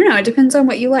know, it depends on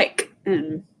what you like.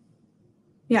 And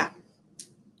yeah,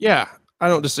 I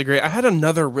don't disagree. I had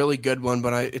another really good one,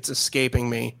 but it's escaping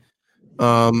me.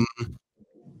 Damn,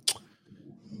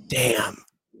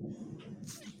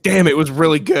 it was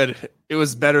really good. It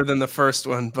was better than the first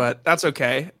one, but that's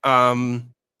okay. Do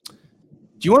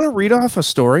you want to read off a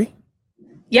story?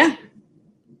 Yeah.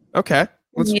 Okay.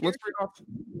 Let's read off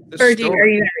this Or story. are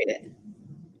you going to read it?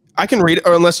 I can read it,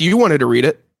 or unless you wanted to read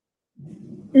it.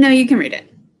 No, you can read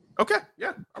it. Okay.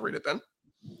 Yeah, I'll read it then.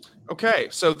 Okay.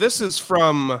 So this is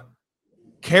from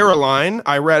Caroline.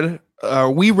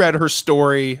 We read her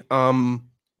story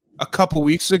a couple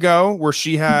weeks ago, where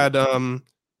she had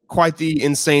quite the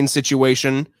insane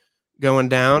situation going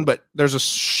down, but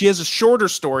she has a shorter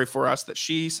story for us that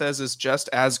she says is just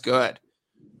as good.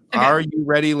 Okay. Are you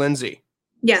ready, Lindsay?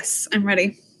 Yes, I'm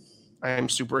ready. I am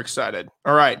super excited.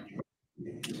 All right.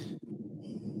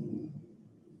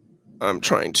 I'm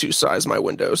trying to size my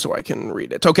window so I can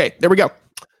read it. Okay, there we go.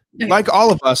 Okay. Like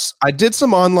all of us, I did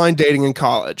some online dating in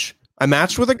college. I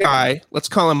matched with a guy, let's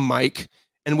call him Mike,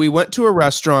 and we went to a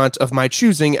restaurant of my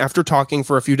choosing after talking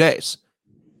for a few days.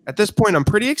 At this point, I'm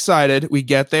pretty excited. We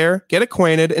get there, get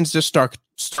acquainted, and just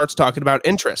starts talking about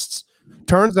interests.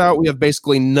 Turns out we have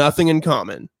basically nothing in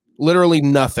common. Literally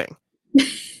nothing.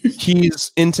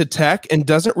 He's into tech and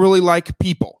doesn't really like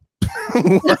people.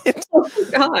 Oh,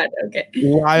 God. Okay.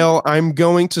 While I'm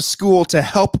going to school to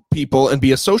help people and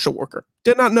be a social worker.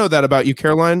 Did not know that about you,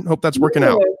 Caroline. Hope that's working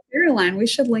out. Caroline, we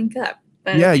should link up.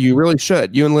 But... Yeah, you really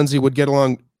should. You and Lindsay would get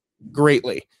along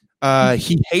greatly.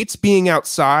 He hates being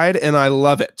outside, and I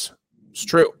love it. It's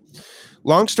true.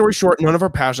 Long story short, none of our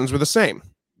passions were the same.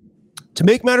 To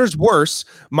make matters worse,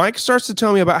 Mike starts to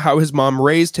tell me about how his mom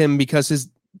raised him because his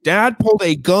dad pulled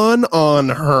a gun on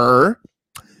her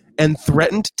and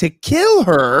threatened to kill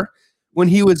her when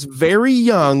he was very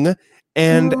young,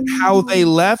 and how they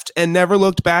left and never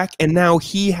looked back, and now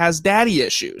he has daddy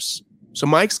issues. So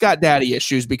Mike's got daddy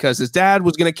issues because his dad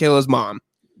was going to kill his mom.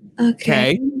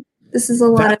 Okay. This is a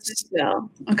lot of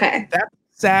detail. Okay. That's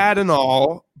sad and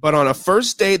all, but on a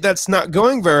first date that's not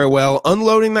going very well,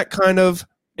 unloading that kind of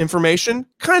information,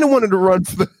 kind of wanted to run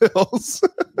for the hills.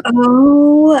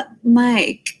 Oh,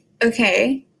 Mike.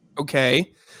 Okay.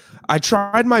 Okay. I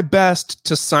tried my best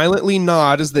to silently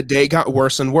nod as the day got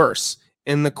worse and worse.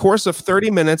 In the course of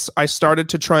 30 minutes, I started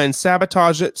to try and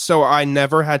sabotage it so I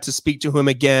never had to speak to him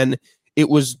again. It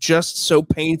was just so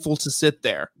painful to sit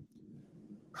there.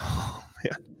 Oh,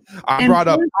 man. I brought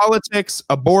up politics,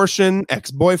 abortion,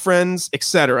 ex-boyfriends,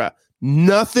 etc.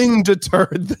 Nothing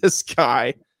deterred this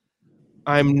guy.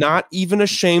 I'm not even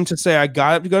ashamed to say I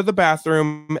got up to go to the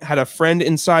bathroom, had a friend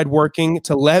inside working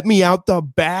to let me out the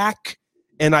back,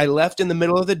 and I left in the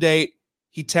middle of the date.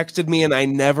 He texted me and I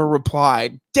never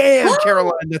replied. Damn,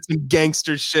 Caroline, that's some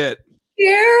gangster shit.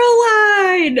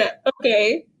 Caroline!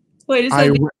 Okay. Wait a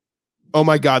second. Oh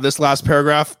my God, this last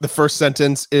paragraph, the first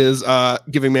sentence is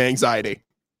giving me anxiety.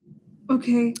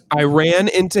 Okay. I ran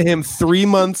into him 3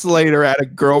 months later at a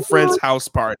girlfriend's house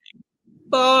party.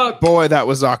 Fuck. Boy, that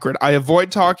was awkward. I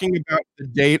avoid talking about the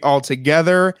date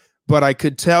altogether, but I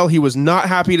could tell he was not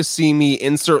happy to see me.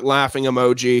 Insert laughing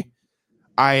emoji.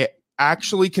 I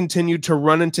actually continued to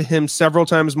run into him several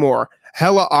times more.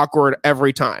 Hella awkward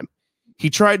every time. He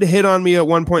tried to hit on me at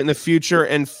one point in the future,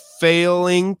 and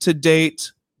failing to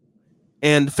date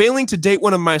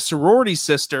one of my sorority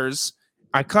sisters,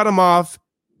 I cut him off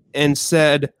and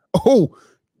said,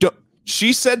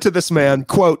 she said to this man,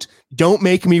 quote, "Don't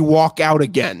make me walk out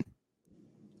again."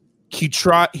 He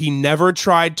never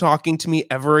tried talking to me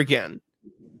ever again.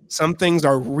 Some things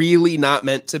are really not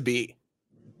meant to be.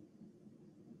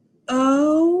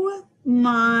 Oh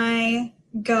my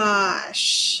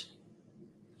gosh.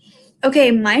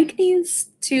 Okay, Mike needs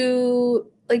to,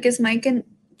 is Mike in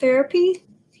therapy?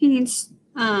 He needs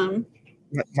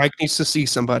Mike needs to see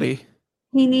somebody.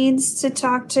 He needs to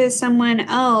talk to someone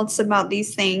else about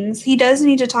these things. He does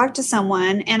need to talk to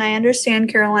someone, and I understand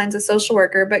Caroline's a social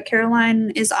worker, but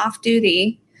Caroline is off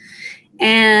duty.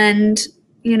 And,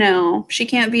 you know, she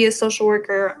can't be a social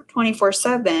worker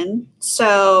 24/7.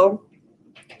 So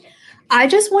I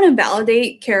just want to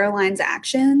validate Caroline's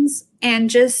actions and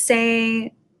just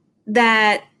say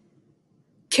that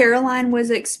Caroline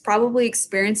was probably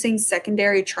experiencing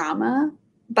secondary trauma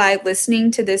by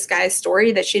listening to this guy's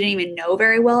story that she didn't even know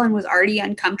very well and was already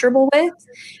uncomfortable with.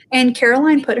 And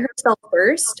Caroline put herself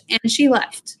first and she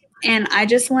left. And I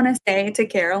just want to say to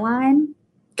Caroline,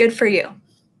 good for you.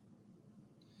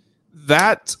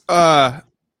 That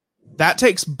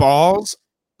takes balls.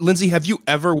 Lindsay, have you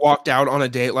ever walked out on a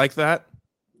date like that?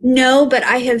 No, but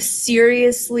I have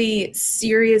seriously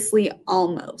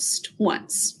almost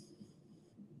once.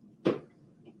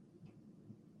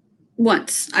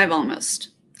 I've almost.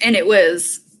 And it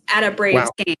was at a Braves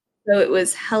game. So it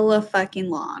was hella fucking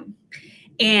long.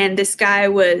 And this guy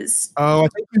was... Oh, I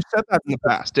think you said that in the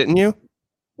past, didn't you?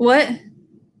 What?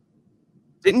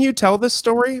 Didn't you tell this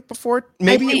story before?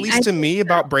 Maybe at least to me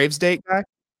about Braves date guy?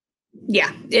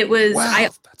 Yeah, it was... Wow, I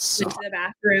went to the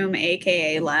bathroom,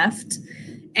 aka left.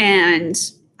 And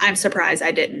I'm surprised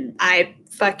I didn't. I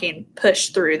fucking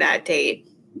pushed through that date.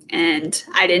 And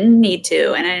I didn't need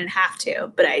to, and I didn't have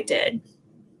to, but I did.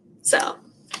 So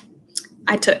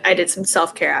I did some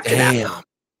self-care after that.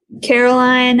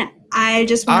 Caroline, I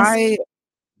just want to say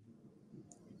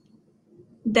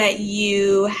that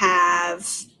you have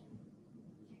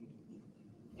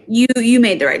you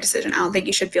made the right decision. I don't think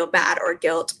you should feel bad or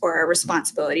guilt or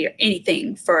responsibility or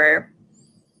anything for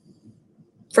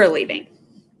leaving.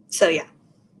 So yeah.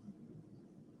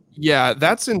 Yeah,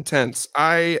 that's intense.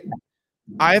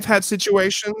 I've had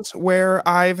situations where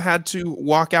I've had to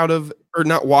walk out of, or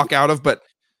not walk out of, but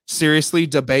seriously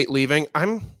debate leaving. I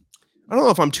don't know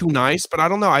if I'm too nice, but I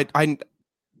don't know.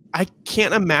 I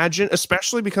can't imagine,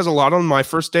 especially because a lot on my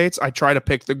first dates, I try to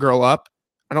pick the girl up.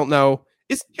 I don't know.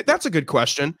 That's a good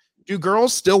question. Do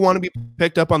girls still want to be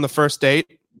picked up on the first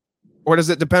date? Or does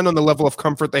it depend on the level of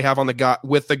comfort they have on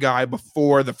with the guy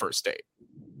before the first date?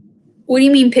 What do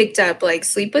you mean picked up? Like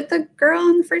sleep with the girl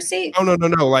on the first date? Oh,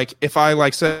 no. Like if I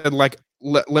said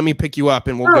let me pick you up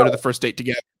and we'll go to the first date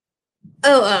together.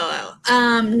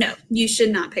 No, you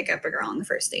should not pick up a girl on the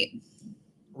first date.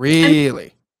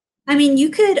 Really? I mean, you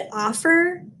could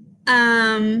offer,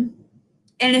 and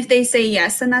if they say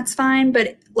yes, then that's fine.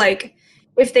 But like,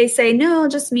 if they say no, I'll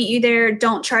just meet you there.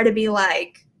 Don't try to be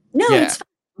like, no, it's fine.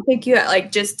 I'll pick you up.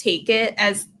 Like, just take it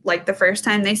as like the first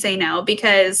time they say no,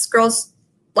 because girls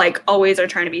like always are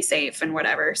trying to be safe and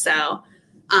whatever. So,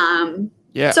 So I don't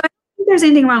think there's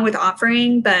anything wrong with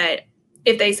offering, but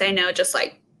if they say no, just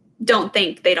like, don't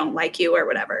think they don't like you or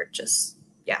whatever. Just,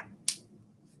 yeah.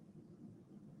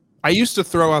 I used to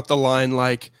throw out the line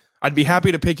like, I'd be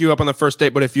happy to pick you up on the first date,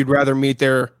 but if you'd rather meet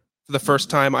there for the first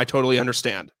time, I totally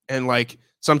understand. And like,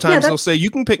 sometimes they'll say, you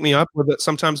can pick me up, but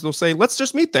sometimes they'll say, let's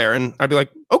just meet there. And I'd be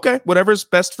like, okay, whatever's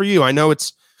best for you. I know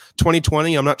it's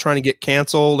 2020. I'm not trying to get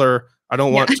canceled, or I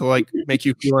don't want to like make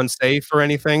you feel unsafe or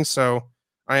anything. So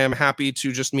I am happy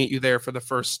to just meet you there for the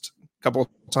first couple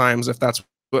times if that's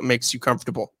what makes you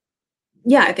comfortable.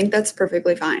 Yeah, I think that's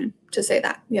perfectly fine to say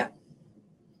that. Yeah.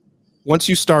 Once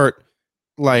you start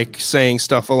like saying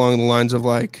stuff along the lines of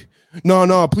like,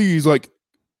 no, please, like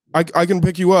I can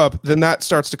pick you up, then that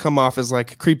starts to come off as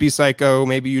like creepy psycho.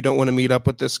 Maybe you don't want to meet up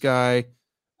with this guy.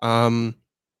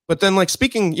 But then like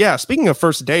speaking of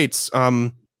first dates,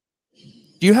 do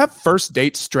you have first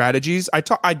date strategies? I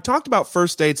talked about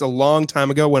first dates a long time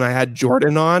ago when I had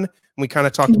Jordan on, and we kind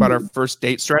of talked about our first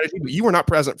date strategy, but you were not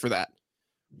present for that.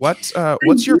 What's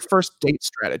your first date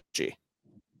strategy?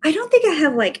 I don't think I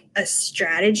have like a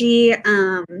strategy.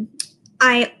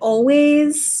 I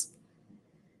always,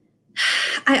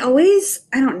 I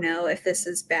don't know if this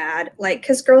is bad, like,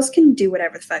 cause girls can do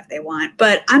whatever the fuck they want,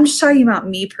 but I'm just talking about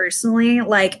me personally.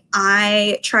 Like,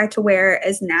 I try to wear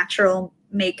as natural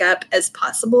makeup as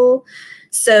possible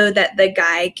so that the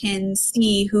guy can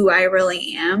see who I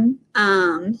really am.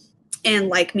 And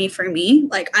like me for me,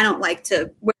 like, I don't like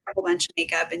to wear a whole bunch of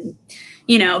makeup and,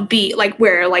 you know, be like,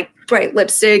 wear like bright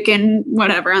lipstick and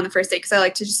whatever on the first date. Cause I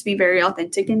like to just be very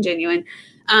authentic and genuine.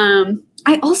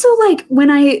 I also like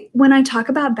when I talk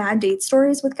about bad date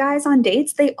stories with guys on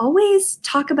dates, they always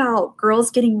talk about girls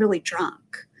getting really drunk.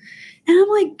 And I'm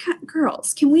like,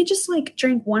 girls, can we just like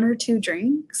drink one or two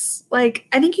drinks? Like,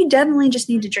 I think you definitely just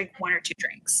need to drink one or two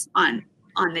drinks on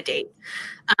the date.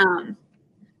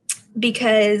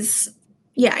 Because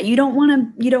yeah, you don't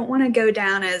want to go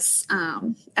down as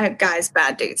a guy's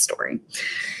bad date story.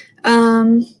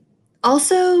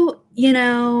 Also, you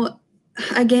know,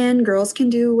 again, girls can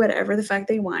do whatever the fuck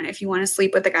they want. If you want to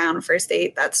sleep with a guy on a first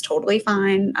date, that's totally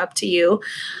fine, up to you.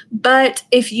 But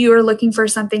if you are looking for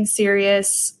something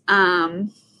serious,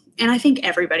 and I think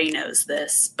everybody knows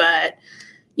this, but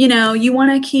you know, you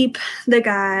want to keep the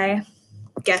guy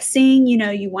guessing, you know,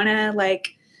 you want to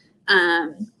like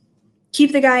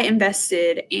keep the guy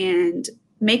invested and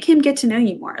make him get to know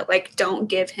you more. Like, don't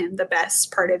give him the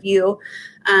best part of you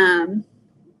on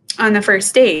the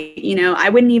first date. You know, I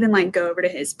wouldn't even like go over to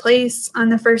his place on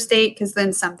the first date, because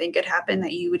then something could happen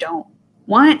that you don't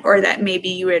want or that maybe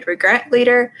you would regret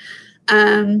later.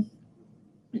 And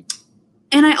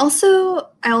I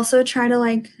also try to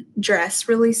like dress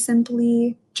really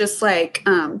simply, just like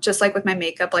with my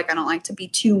makeup. Like, I don't like to be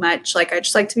too much. Like, I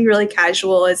just like to be really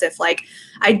casual, as if like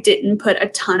I didn't put a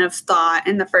ton of thought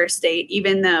in the first date,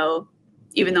 even though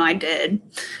I did.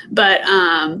 But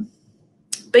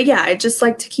yeah, I just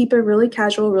like to keep it really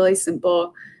casual, really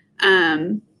simple.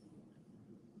 And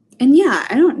yeah,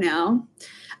 I don't know.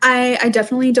 I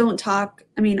definitely don't talk.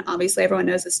 I mean, obviously everyone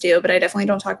knows this too, but I definitely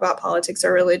don't talk about politics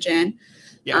or religion.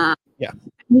 Yeah.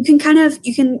 You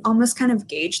can almost kind of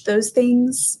gauge those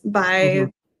things by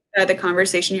the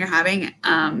conversation you're having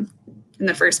in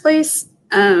the first place.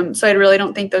 So I really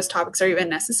don't think those topics are even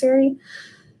necessary.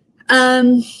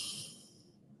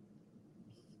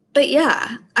 But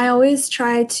yeah, I always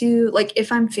try to, like, if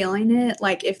I'm feeling it,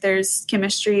 like if there's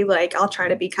chemistry, like I'll try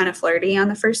to be kind of flirty on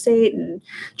the first date and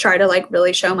try to like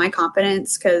really show my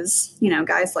confidence, because, you know,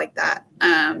 guys like that.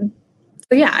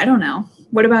 But yeah, I don't know.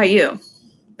 What about you?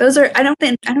 Those are, I don't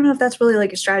know if that's really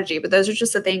like a strategy, but those are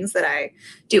just the things that I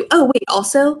do. Oh, wait,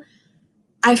 also,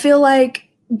 I feel like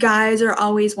guys are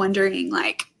always wondering,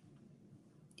 like,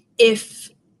 if,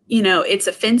 you know, it's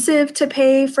offensive to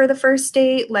pay for the first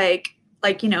date, like,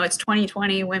 you know, it's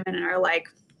 2020, women are like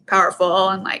powerful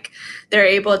and like they're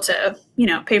able to, you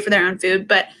know, pay for their own food.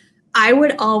 But I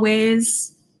would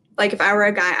always, like, if I were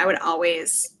a guy, I would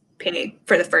always pay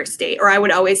for the first date, or I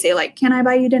would always say like, can I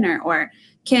buy you dinner? Or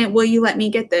will you let me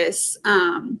get this?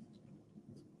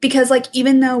 Because like,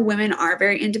 even though women are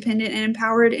very independent and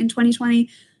empowered in 2020,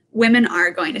 women are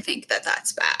going to think that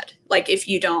that's bad. Like, if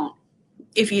you don't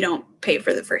pay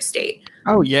for the first date.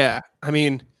 Oh yeah. I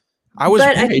mean, I was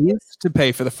paid to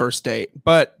pay for the first date,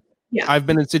 but yeah. I've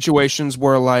been in situations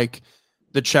where like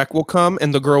the check will come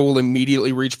and the girl will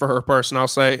immediately reach for her purse, and I'll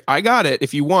say, I got it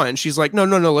if you want. And she's like, no,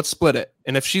 let's split it.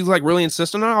 And if she's like really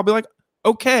insistent on it, I'll be like,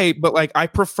 okay, but like I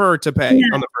prefer to pay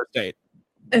on the first date.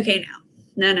 Okay,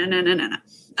 no.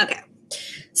 Okay.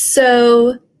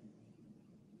 So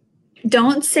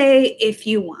don't say if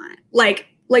you want. Like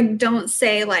don't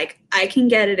say like I can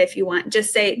get it if you want.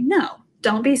 Just say no.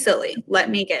 Don't be silly.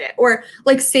 Let me get it. Or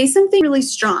like say something really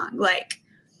strong. Like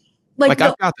I've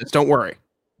got this. Don't worry.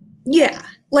 Yeah.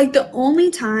 Like the only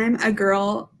time a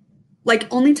girl, the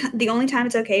only time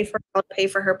it's okay for a girl to pay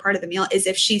for her part of the meal is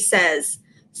if she says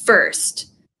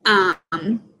first,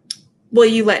 will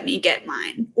you let me get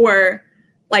mine? Or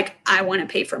like, I want to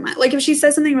pay for mine. Like if she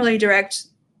says something really direct,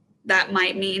 that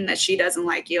might mean that she doesn't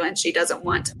like you and she doesn't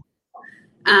want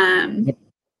to.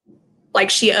 Like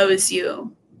she owes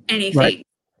you anything. Right.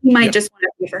 You might just want to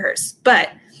pay for hers. But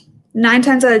 9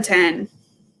 times out of 10,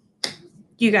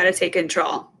 you got to take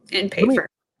control and pay for it.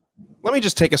 Let me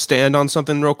just take a stand on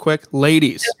something real quick.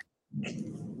 Ladies,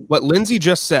 what Lindsay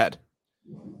just said,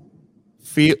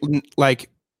 feel like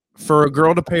for a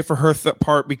girl to pay for her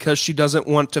part because she doesn't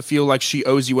want to feel like she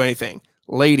owes you anything.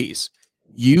 Ladies,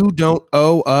 you don't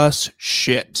owe us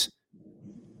shit.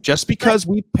 Just because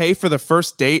we pay for the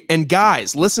first date, and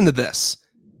guys, listen to this.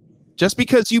 Just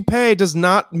because you pay does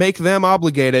not make them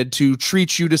obligated to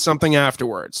treat you to something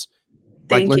afterwards.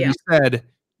 Like Lindsay said,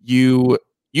 you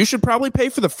should probably pay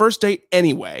for the first date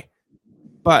anyway.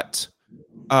 But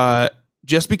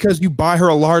just because you buy her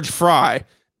a large fry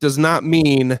does not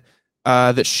mean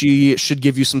that she should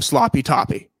give you some sloppy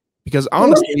toppy. Because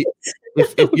honestly,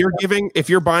 if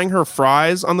you're buying her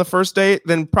fries on the first date,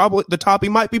 then probably the toppy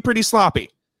might be pretty sloppy.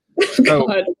 So,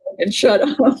 God, and shut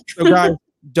up. So guys,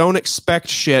 don't expect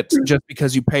shit just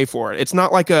because you pay for it. It's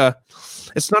not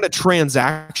a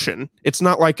transaction. It's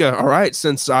not like all right,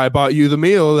 since I bought you the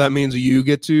meal, that means you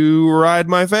get to ride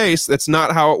my face. That's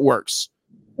not how it works.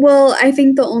 Well, I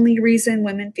think the only reason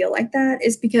women feel like that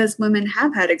is because women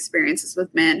have had experiences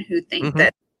with men who think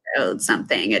that they owed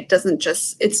something.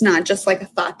 It's not just like a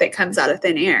thought that comes out of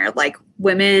thin air. Like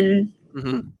women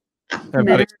have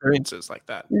had experiences like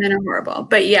that. Men are horrible.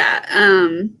 But yeah,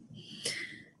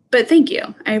 but thank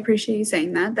you. I appreciate you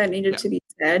saying that. That needed to be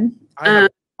said. I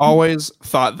always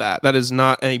thought that. That is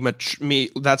not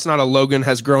that's not a Logan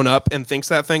has grown up and thinks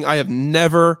that thing. I have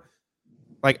never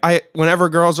Like whenever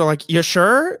girls are like, "You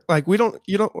sure?" Like you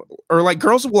don't, or like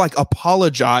girls will like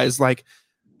apologize, like,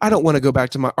 "I don't want to go back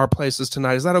to our places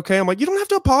tonight. Is that okay?" I'm like, "You don't have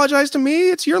to apologize to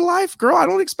me. It's your life, girl. I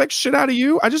don't expect shit out of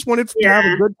you. I just wanted to have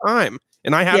a good time,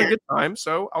 and I had a good time.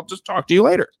 So I'll just talk to you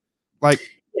later." Like,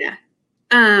 yeah.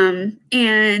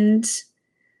 And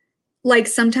like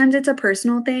sometimes it's a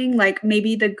personal thing. Like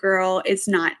maybe the girl is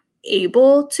not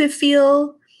able to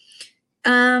feel,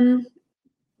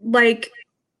 like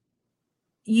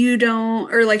you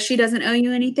don't, or like she doesn't owe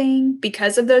you anything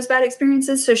because of those bad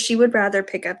experiences. So she would rather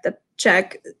pick up the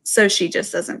check so she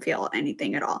just doesn't feel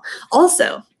anything at all.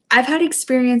 Also, I've had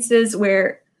experiences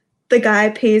where the guy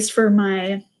pays for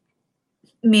my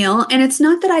meal, and it's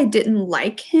not that I didn't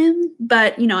like him,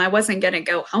 but you know, I wasn't going to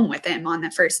go home with him on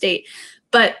the first date.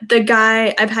 But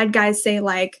I've had guys say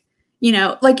like, you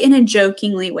know, like in a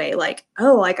jokingly way, like,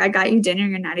 "Oh, like I got you dinner,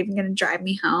 you're not even going to drive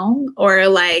me home," or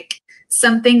like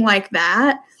something like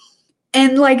that.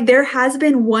 And like there has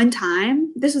been one time,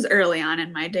 this was early on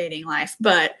in my dating life,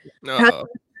 but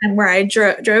where I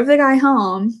drove the guy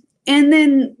home, and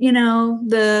then, you know,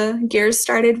 the gears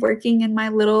started working in my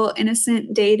little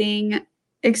innocent dating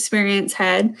experience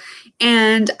head,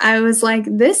 and I was like,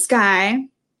 this guy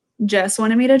just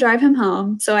wanted me to drive him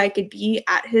home so I could be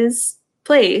at his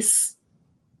place.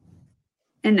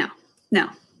 And no.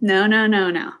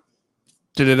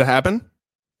 did it happen?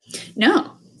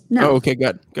 No. Oh, okay,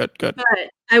 good. But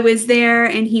I was there,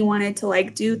 and he wanted to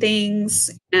like do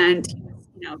things, and he was,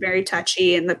 you know, very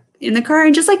touchy in the car,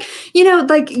 and just like, you know,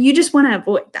 like you just want to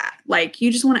avoid that. Like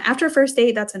you just want to, after a first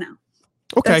date, that's a no.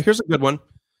 Okay, here's a good one.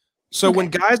 So when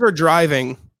guys are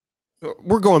driving,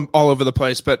 we're going all over the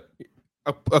place, but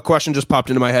a question just popped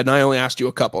into my head, and I only asked you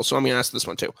a couple, so I'm going to ask this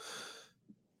one too.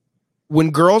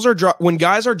 When guys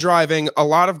are driving, a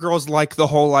lot of girls like the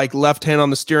whole like left hand on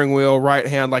the steering wheel, right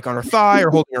hand like on her thigh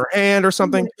or holding her hand or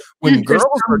something. When girls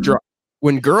are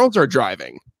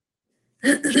driving,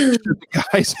 should the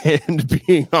guy's hand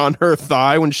being on her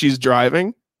thigh when she's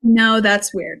driving? No,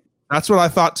 that's weird. That's what I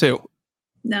thought too.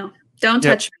 No, don't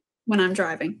touch me when I'm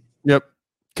driving. Yep.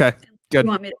 Okay. Good.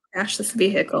 You want me to crash this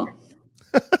vehicle?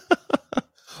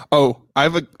 Oh,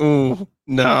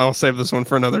 no, I'll save this one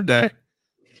for another day.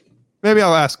 Maybe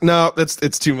I'll ask. No,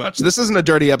 it's too much. This isn't a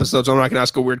dirty episode, so I'm not going to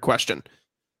ask a weird question.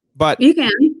 But you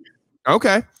can.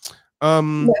 Okay. I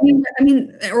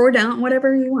mean, or don't,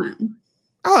 whatever you want.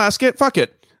 I'll ask it. Fuck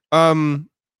it.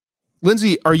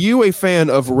 Lindsay, are you a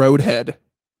fan of Roadhead?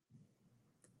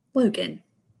 Logan.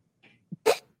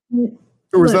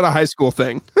 Or was that a high school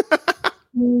thing?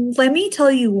 Let me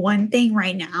tell you one thing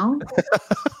right now.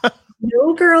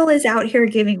 No girl is out here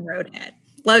giving Roadhead.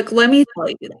 Look, let me tell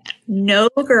you that. No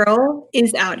girl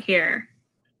is out here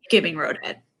giving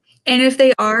Roadhead. And if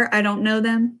they are, I don't know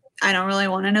them. I don't really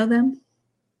want to know them.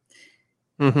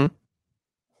 Mm-hmm.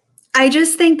 I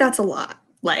just think that's a lot.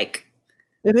 Like,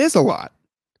 it is a lot.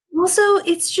 Also,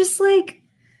 it's just like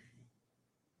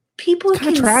people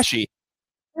kind of trashy.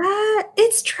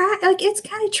 It's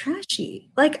kind of trashy.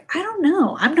 Like, I don't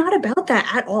know. I'm not about that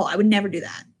at all. I would never do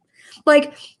that.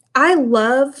 Like, I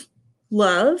love.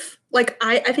 Like,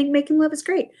 I think making love is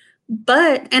great.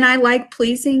 And I like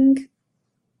pleasing,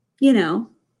 you know,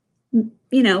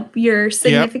 your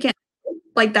significant,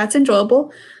 like that's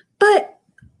enjoyable. But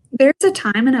there's a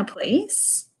time and a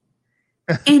place.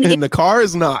 And the car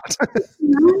is not.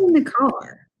 Not in the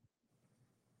car.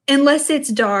 Unless it's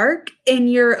dark and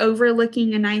you're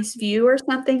overlooking a nice view or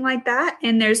something like that,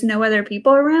 and there's no other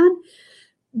people around.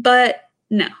 But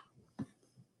no.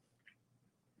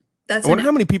 I wonder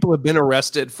how many people have been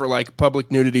arrested for like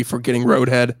public nudity for getting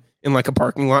Roadhead in like a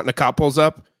parking lot and a cop pulls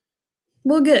up.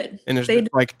 Well, good. And there's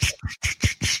like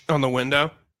on the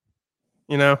window,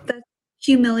 you know? That's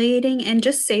humiliating, and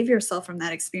just save yourself from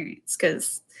that experience,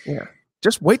 because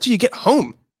just wait till you get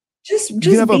home. Just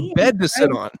you have a bed to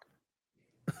sit on.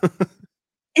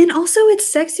 And also, it's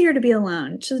sexier to be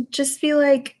alone. To just be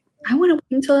like, I want to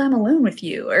wait until I'm alone with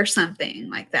you or something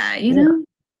like that, you know?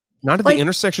 Not at the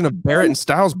intersection of Barrett and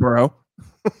Stylesboro.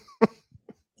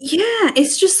 Yeah,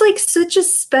 it's just like such a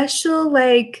special,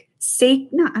 like, I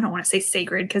don't want to say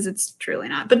sacred because it's truly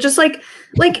not, but just like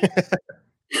not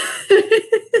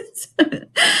to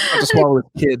swallow with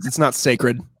kids. It's not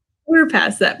sacred. We're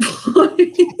past that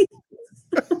point.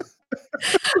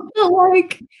 But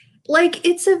like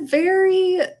it's a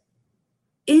very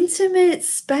intimate,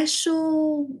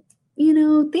 special,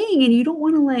 thing, and you don't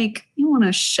want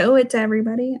to show it to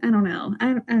everybody. I don't know.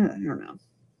 I don't know.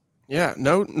 Yeah,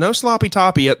 no sloppy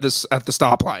toppy at the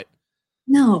stoplight.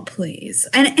 No, please.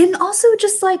 And also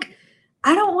just like,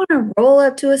 I don't want to roll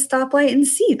up to a stoplight and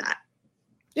see that.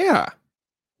 Yeah.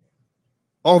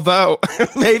 Although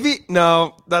maybe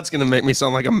no, that's gonna make me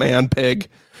sound like a man pig.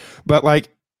 But like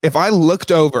if I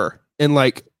looked over and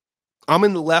like I'm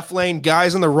in the left lane,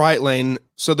 guys in the right lane,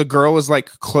 so the girl is like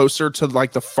closer to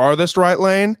like the farthest right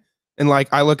lane, and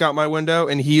like I look out my window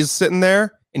and he's sitting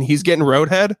there and he's getting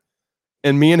roadhead,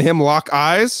 and me and him lock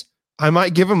eyes, I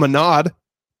might give him a nod.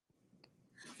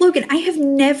 Logan, I have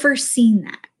never seen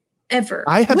that ever.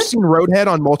 I have seen roadhead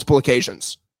on multiple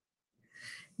occasions.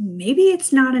 Maybe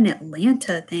it's not an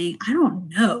Atlanta thing. I don't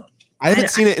know. I haven't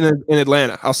seen it in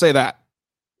Atlanta. I'll say that.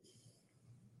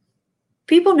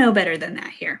 People know better than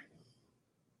that here.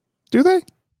 Do they?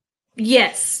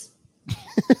 Yes.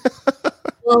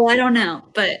 Well, I don't know,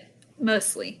 but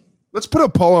mostly. Let's put a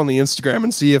poll on the Instagram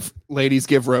and see if ladies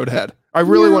give roadhead. I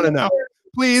really want to know.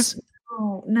 Please.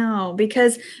 Oh, no,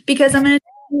 because I'm going to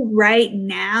tell you right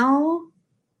now,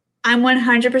 I'm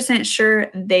 100% sure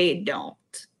they don't.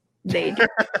 They do.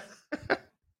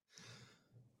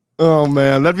 Oh,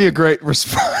 man, that'd be a great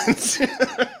response.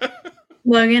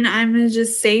 Logan, I'm going to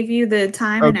just save you the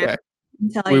time and effort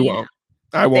and tell you. Won't.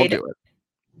 I won't do it.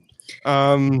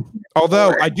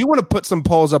 Although I do want to put some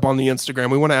polls up on the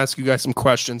Instagram. We want to ask you guys some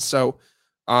questions. So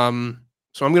I'm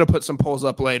going to put some polls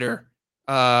up later.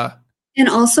 And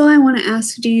also I want to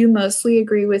ask, do you mostly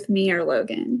agree with me or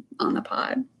Logan on the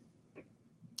pod?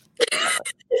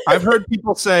 I've heard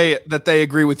people say that they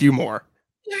agree with you more.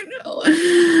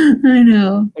 I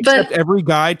know. Except every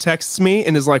guy texts me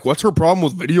and is like, what's her problem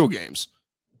with video games?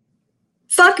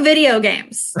 Fuck video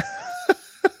games.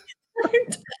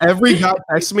 Every guy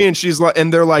texts me and she's like,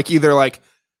 and they're like, either like,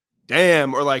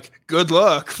 damn, or like, good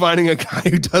luck finding a guy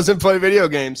who doesn't play video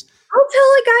games. I'll tell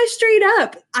a guy straight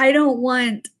up, I don't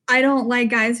like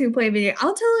guys who play video.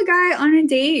 I'll tell a guy on a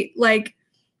date, like,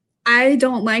 I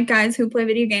don't like guys who play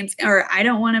video games, or I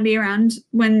don't want to be around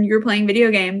when you're playing video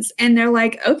games. And they're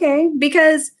like, okay,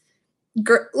 because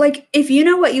like, if you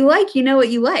know what you like, you know what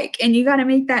you like, and you got to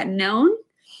make that known.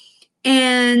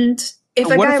 And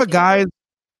what if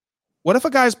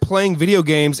a guy's playing video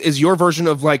games is your version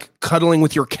of like cuddling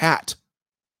with your cat?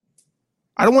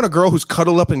 I don't want a girl who's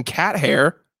cuddled up in cat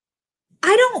hair.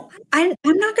 I'm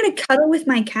not going to cuddle with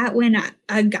my cat when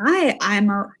a guy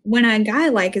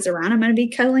like is around. I'm going to be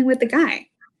cuddling with the guy.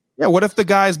 Yeah. What if the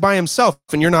guy's by himself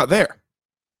and you're not there?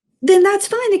 Then that's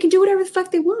fine. They can do whatever the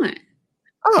fuck they want.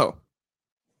 Oh,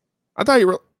 I thought you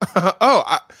were.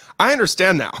 I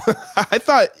understand now. I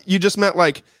thought you just meant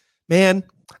like, man,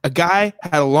 a guy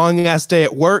had a long ass day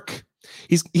at work.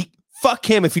 Fuck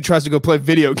him if he tries to go play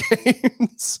video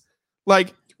games.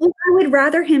 Like, well, I would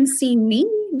rather him see me,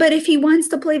 but if he wants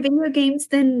to play video games,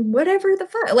 then whatever the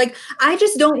fuck. Like, I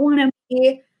just don't want to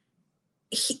be.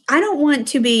 I don't want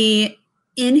to be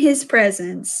in his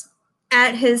presence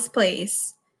at his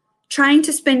place, trying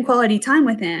to spend quality time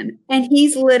with him, and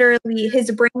he's literally,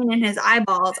 his brain and his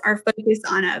eyeballs are focused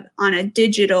on a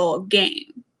digital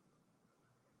game.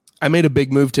 I made a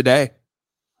big move today.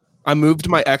 I moved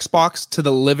my Xbox to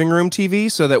the living room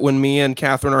TV so that when me and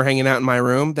Catherine are hanging out in my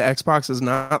room, the Xbox is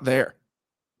not there.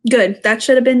 Good. That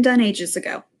should have been done ages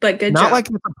ago, but good job. Not like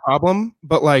it's a problem,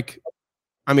 but like,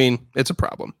 I mean, it's a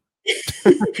problem.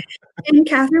 And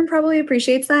Catherine probably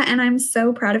appreciates that. And I'm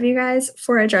so proud of you guys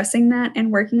for addressing that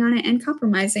and working on it and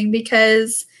compromising,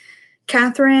 because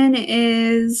Catherine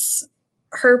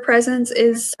her presence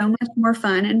is so much more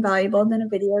fun and valuable than a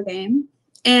video game.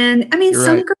 And I mean,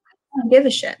 some girls don't give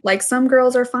a shit. Like, some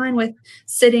girls are fine with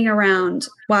sitting around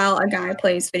while a guy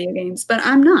plays video games, but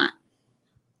I'm not.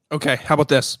 Okay. How about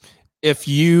this? How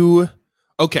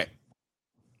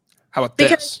about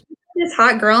this? This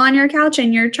hot girl on your couch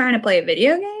and you're trying to play a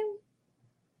video game?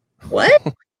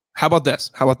 What? How about this?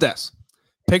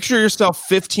 Picture yourself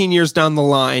 15 years down the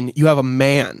line. You have a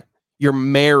man. You're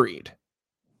married.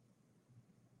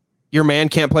 Your man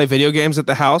can't play video games at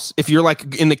the house. If you're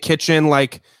like in the kitchen,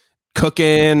 like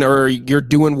cooking, or you're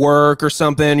doing work or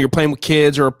something, you're playing with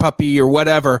kids or a puppy or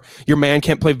whatever, your man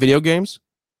can't play video games.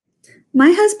 My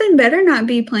husband better not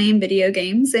be playing video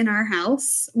games in our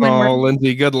house.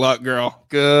 Lindsay, good luck, girl.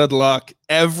 Good luck.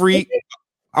 I'm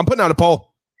putting out a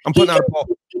poll.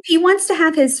 If he wants to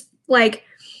have his, like,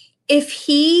 if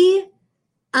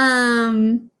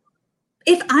I'm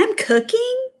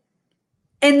cooking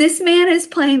and this man is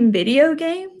playing video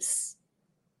games,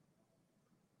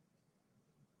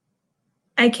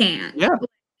 I can't. Yeah.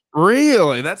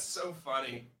 Really? That's so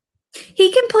funny.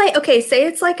 He can play, okay, say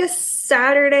it's like a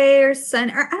Saturday or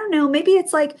Sunday, or I don't know, maybe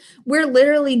it's like we're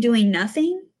literally doing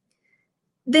nothing.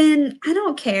 Then I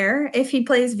don't care if he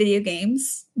plays video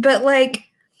games. But like,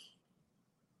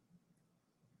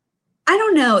 I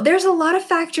don't know. There's a lot of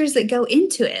factors that go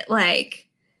into it. Like,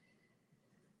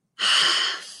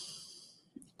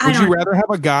 Would you rather have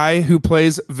a guy who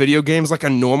plays video games like a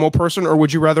normal person, or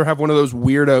would you rather have one of those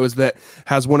weirdos that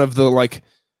has one of the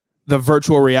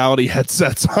virtual reality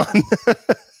headsets on?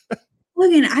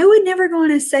 Logan, I would never go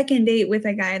on a second date with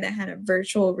a guy that had a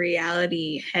virtual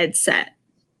reality headset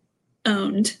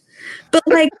owned. But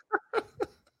like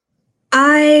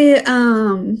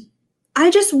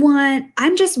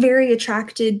I'm just very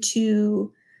attracted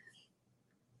to,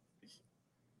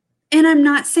 and I'm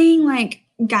not saying like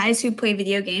guys who play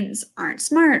video games aren't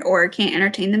smart or can't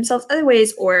entertain themselves other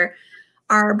ways or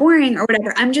are boring or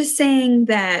whatever. I'm just saying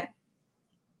that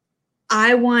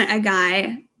I want a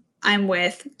guy I'm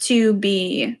with to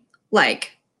be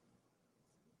like,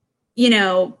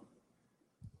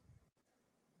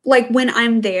 like when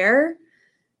I'm there,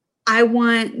 I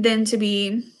want them to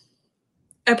be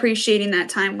appreciating that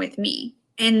time with me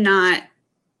and not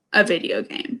a video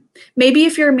game. Maybe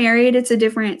if you're married, it's a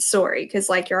different story because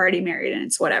like you're already married and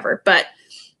it's whatever. But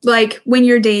like when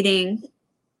you're dating,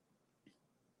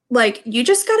 like you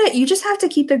just have to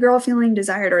keep the girl feeling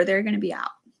desired or they're going to be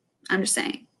out. I'm just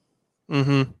saying.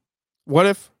 Mm-hmm. What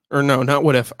if, or no, not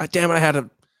what if. Damn it, I had a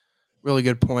really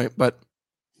good point, but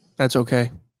that's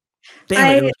okay.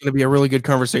 Damn it was going to be a really good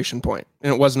conversation point.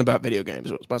 And it wasn't about video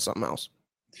games. It was about something else.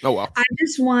 Oh, well.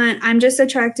 I'm just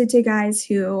attracted to guys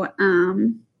who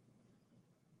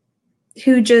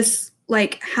just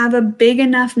like have a big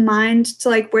enough mind to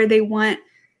like where they want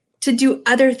to do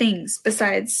other things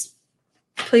besides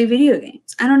play video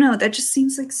games. I don't know. That just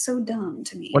seems like so dumb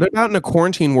to me. What about in a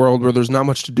quarantine world where there's not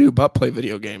much to do but play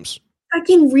video games? I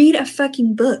can read a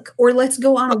fucking book, or let's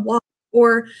go on a walk,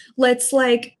 or let's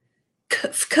like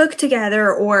cook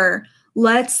together, or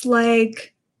let's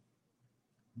like.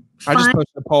 I just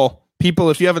posted a poll. People,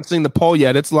 if you haven't seen the poll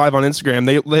yet, it's live on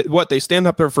Instagram. They stand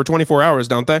up there for 24 hours,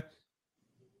 don't they?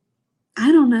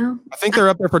 I don't know. I think they're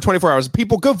up there for 24 hours.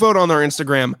 People, go vote on their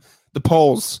Instagram. The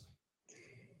polls.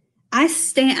 I'm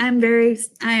standing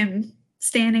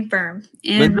firm.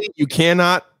 And Lindsay, you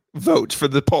cannot vote for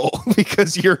the poll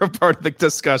because you're a part of the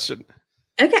discussion.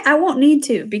 Okay, I won't need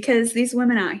to because these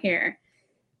women out here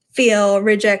feel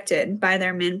rejected by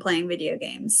their men playing video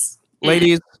games.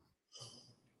 Ladies,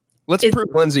 let's prove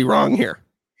Lindsay wrong here.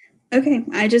 Okay,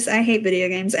 I hate video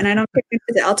games and I don't care.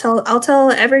 I'll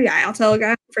tell every guy. I'll tell a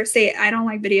guy first date I don't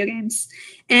like video games.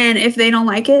 And if they don't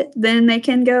like it, then they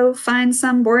can go find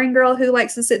some boring girl who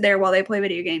likes to sit there while they play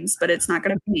video games, but it's not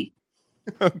going to be me.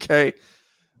 Okay.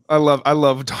 I love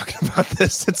talking about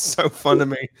this. It's so fun to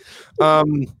me.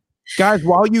 Guys,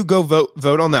 while you go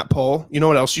vote on that poll, you know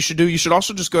what else you should do? You should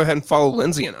also just go ahead and follow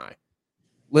Lindsay and I.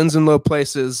 Lynn's in Low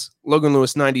Places, Logan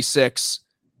Lewis 96.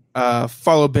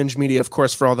 Follow Binge Media, of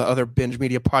course, for all the other Binge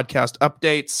Media podcast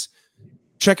updates.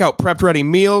 Check out Prepped Ready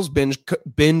Meals,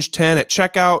 Binge 10 at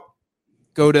checkout.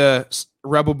 Go to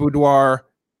Rebel Boudoir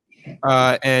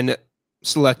and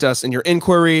select us in your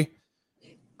inquiry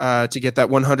to get that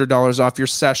 $100 off your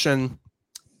session.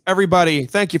 Everybody,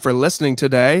 thank you for listening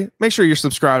today. Make sure you're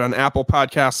subscribed on Apple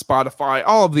Podcasts, Spotify,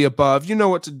 all of the above. You know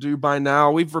what to do by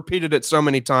now. We've repeated it so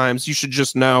many times. You should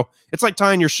just know. It's like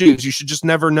tying your shoes. You should just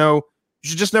never know. You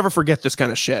should just never forget this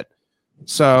kind of shit.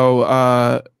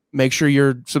 So make sure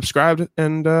you're subscribed,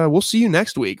 and we'll see you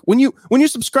next week. When you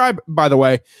subscribe, by the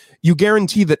way, you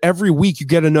guarantee that every week you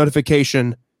get a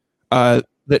notification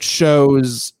that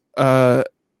shows that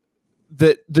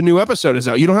the new episode is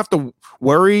out. You don't have to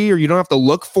worry or you don't have to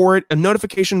look for it. A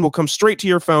notification will come straight to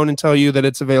your phone and tell you that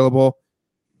it's available.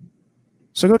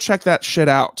 So go check that shit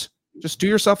out. Just do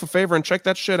yourself a favor and check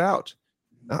that shit out.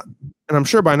 And I'm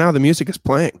sure by now the music is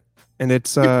playing. And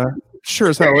it's sure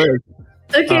as hell is.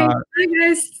 Okay, bye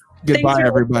guys. Goodbye,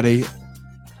 everybody.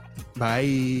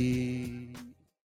 Bye.